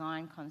take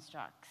design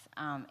constructs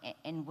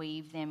and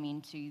weave them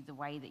into the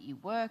way that you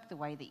work, the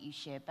way that you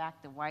share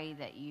back, the way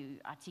that you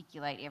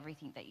articulate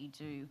everything that you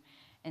do?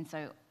 And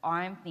so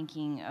I'm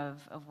thinking of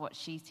what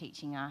she's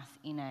teaching us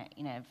in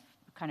a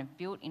kind of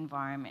built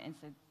environment. And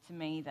so to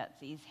me, that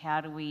is,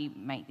 how do we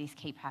make this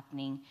keep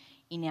happening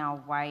in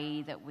our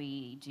way that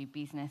we do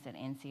business at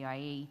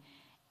NCIE?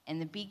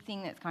 And the big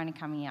thing that's kind of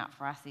coming out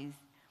for us is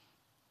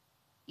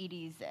it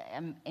is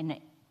a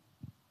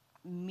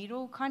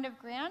middle kind of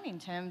ground in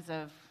terms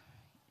of,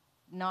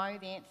 no,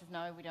 the answer is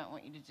no, we don't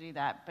want you to do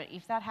that. But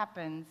if that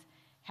happens,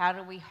 how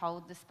do we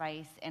hold the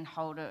space and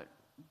hold it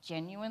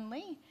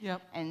genuinely?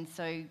 Yep. And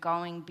so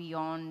going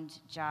beyond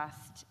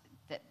just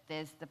that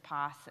there's the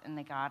paths and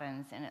the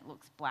gardens and it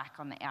looks black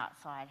on the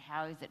outside,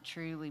 how is it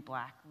truly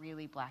black,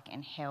 really black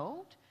and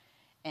held?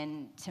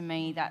 And to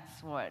me,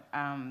 that's what,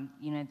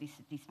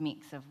 this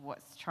mix of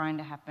what's trying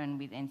to happen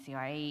with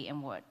NCIE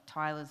and what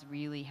Tyler's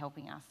really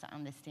helping us to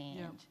understand.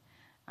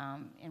 Yep.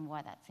 And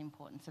why that's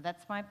important. So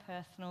that's my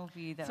personal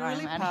view that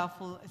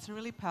It's a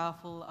really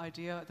powerful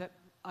idea, that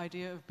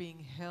idea of being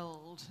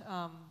held.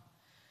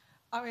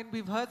 I mean,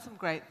 we've heard some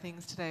great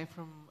things today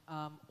from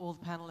all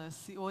the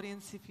panellists. The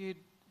audience, if you'd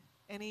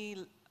any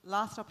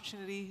last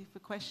opportunity for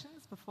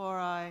questions before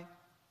I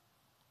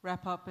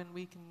wrap up and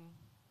we can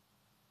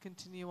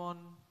continue on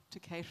to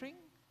catering?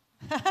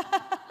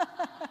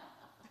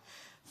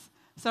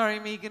 Sorry,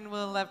 Megan,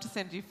 we'll have to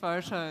send you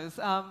photos.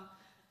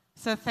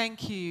 So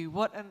thank you.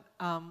 What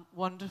a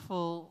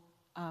wonderful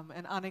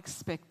and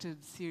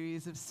unexpected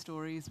series of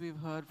stories we've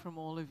heard from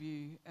all of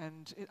you.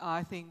 And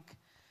I think,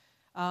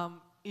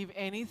 if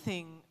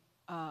anything,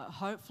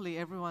 hopefully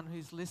everyone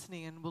who's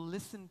listening and will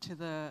listen to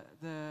the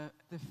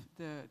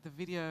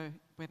video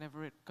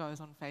whenever it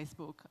goes on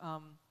Facebook,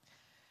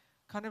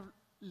 kind of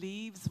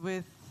leaves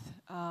with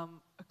a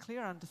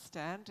clear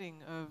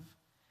understanding of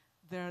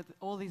there are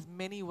all these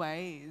many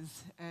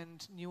ways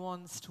and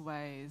nuanced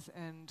ways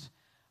and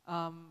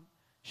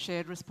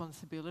shared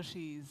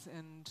responsibilities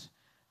and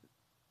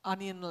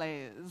onion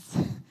layers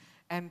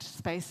and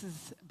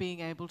spaces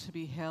being able to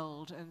be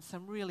held, and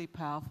some really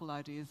powerful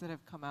ideas that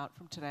have come out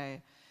from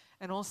today.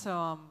 And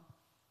also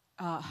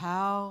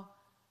how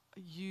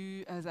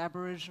you as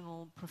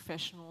Aboriginal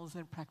professionals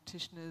and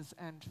practitioners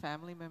and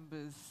family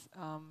members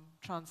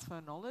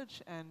transfer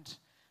knowledge and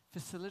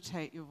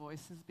facilitate your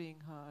voices being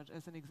heard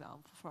as an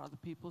example for other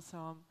people.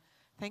 So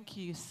thank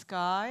you,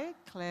 Skye,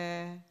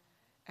 Clare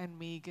and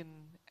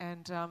Megan,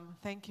 and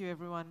thank you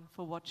everyone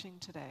for watching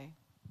today.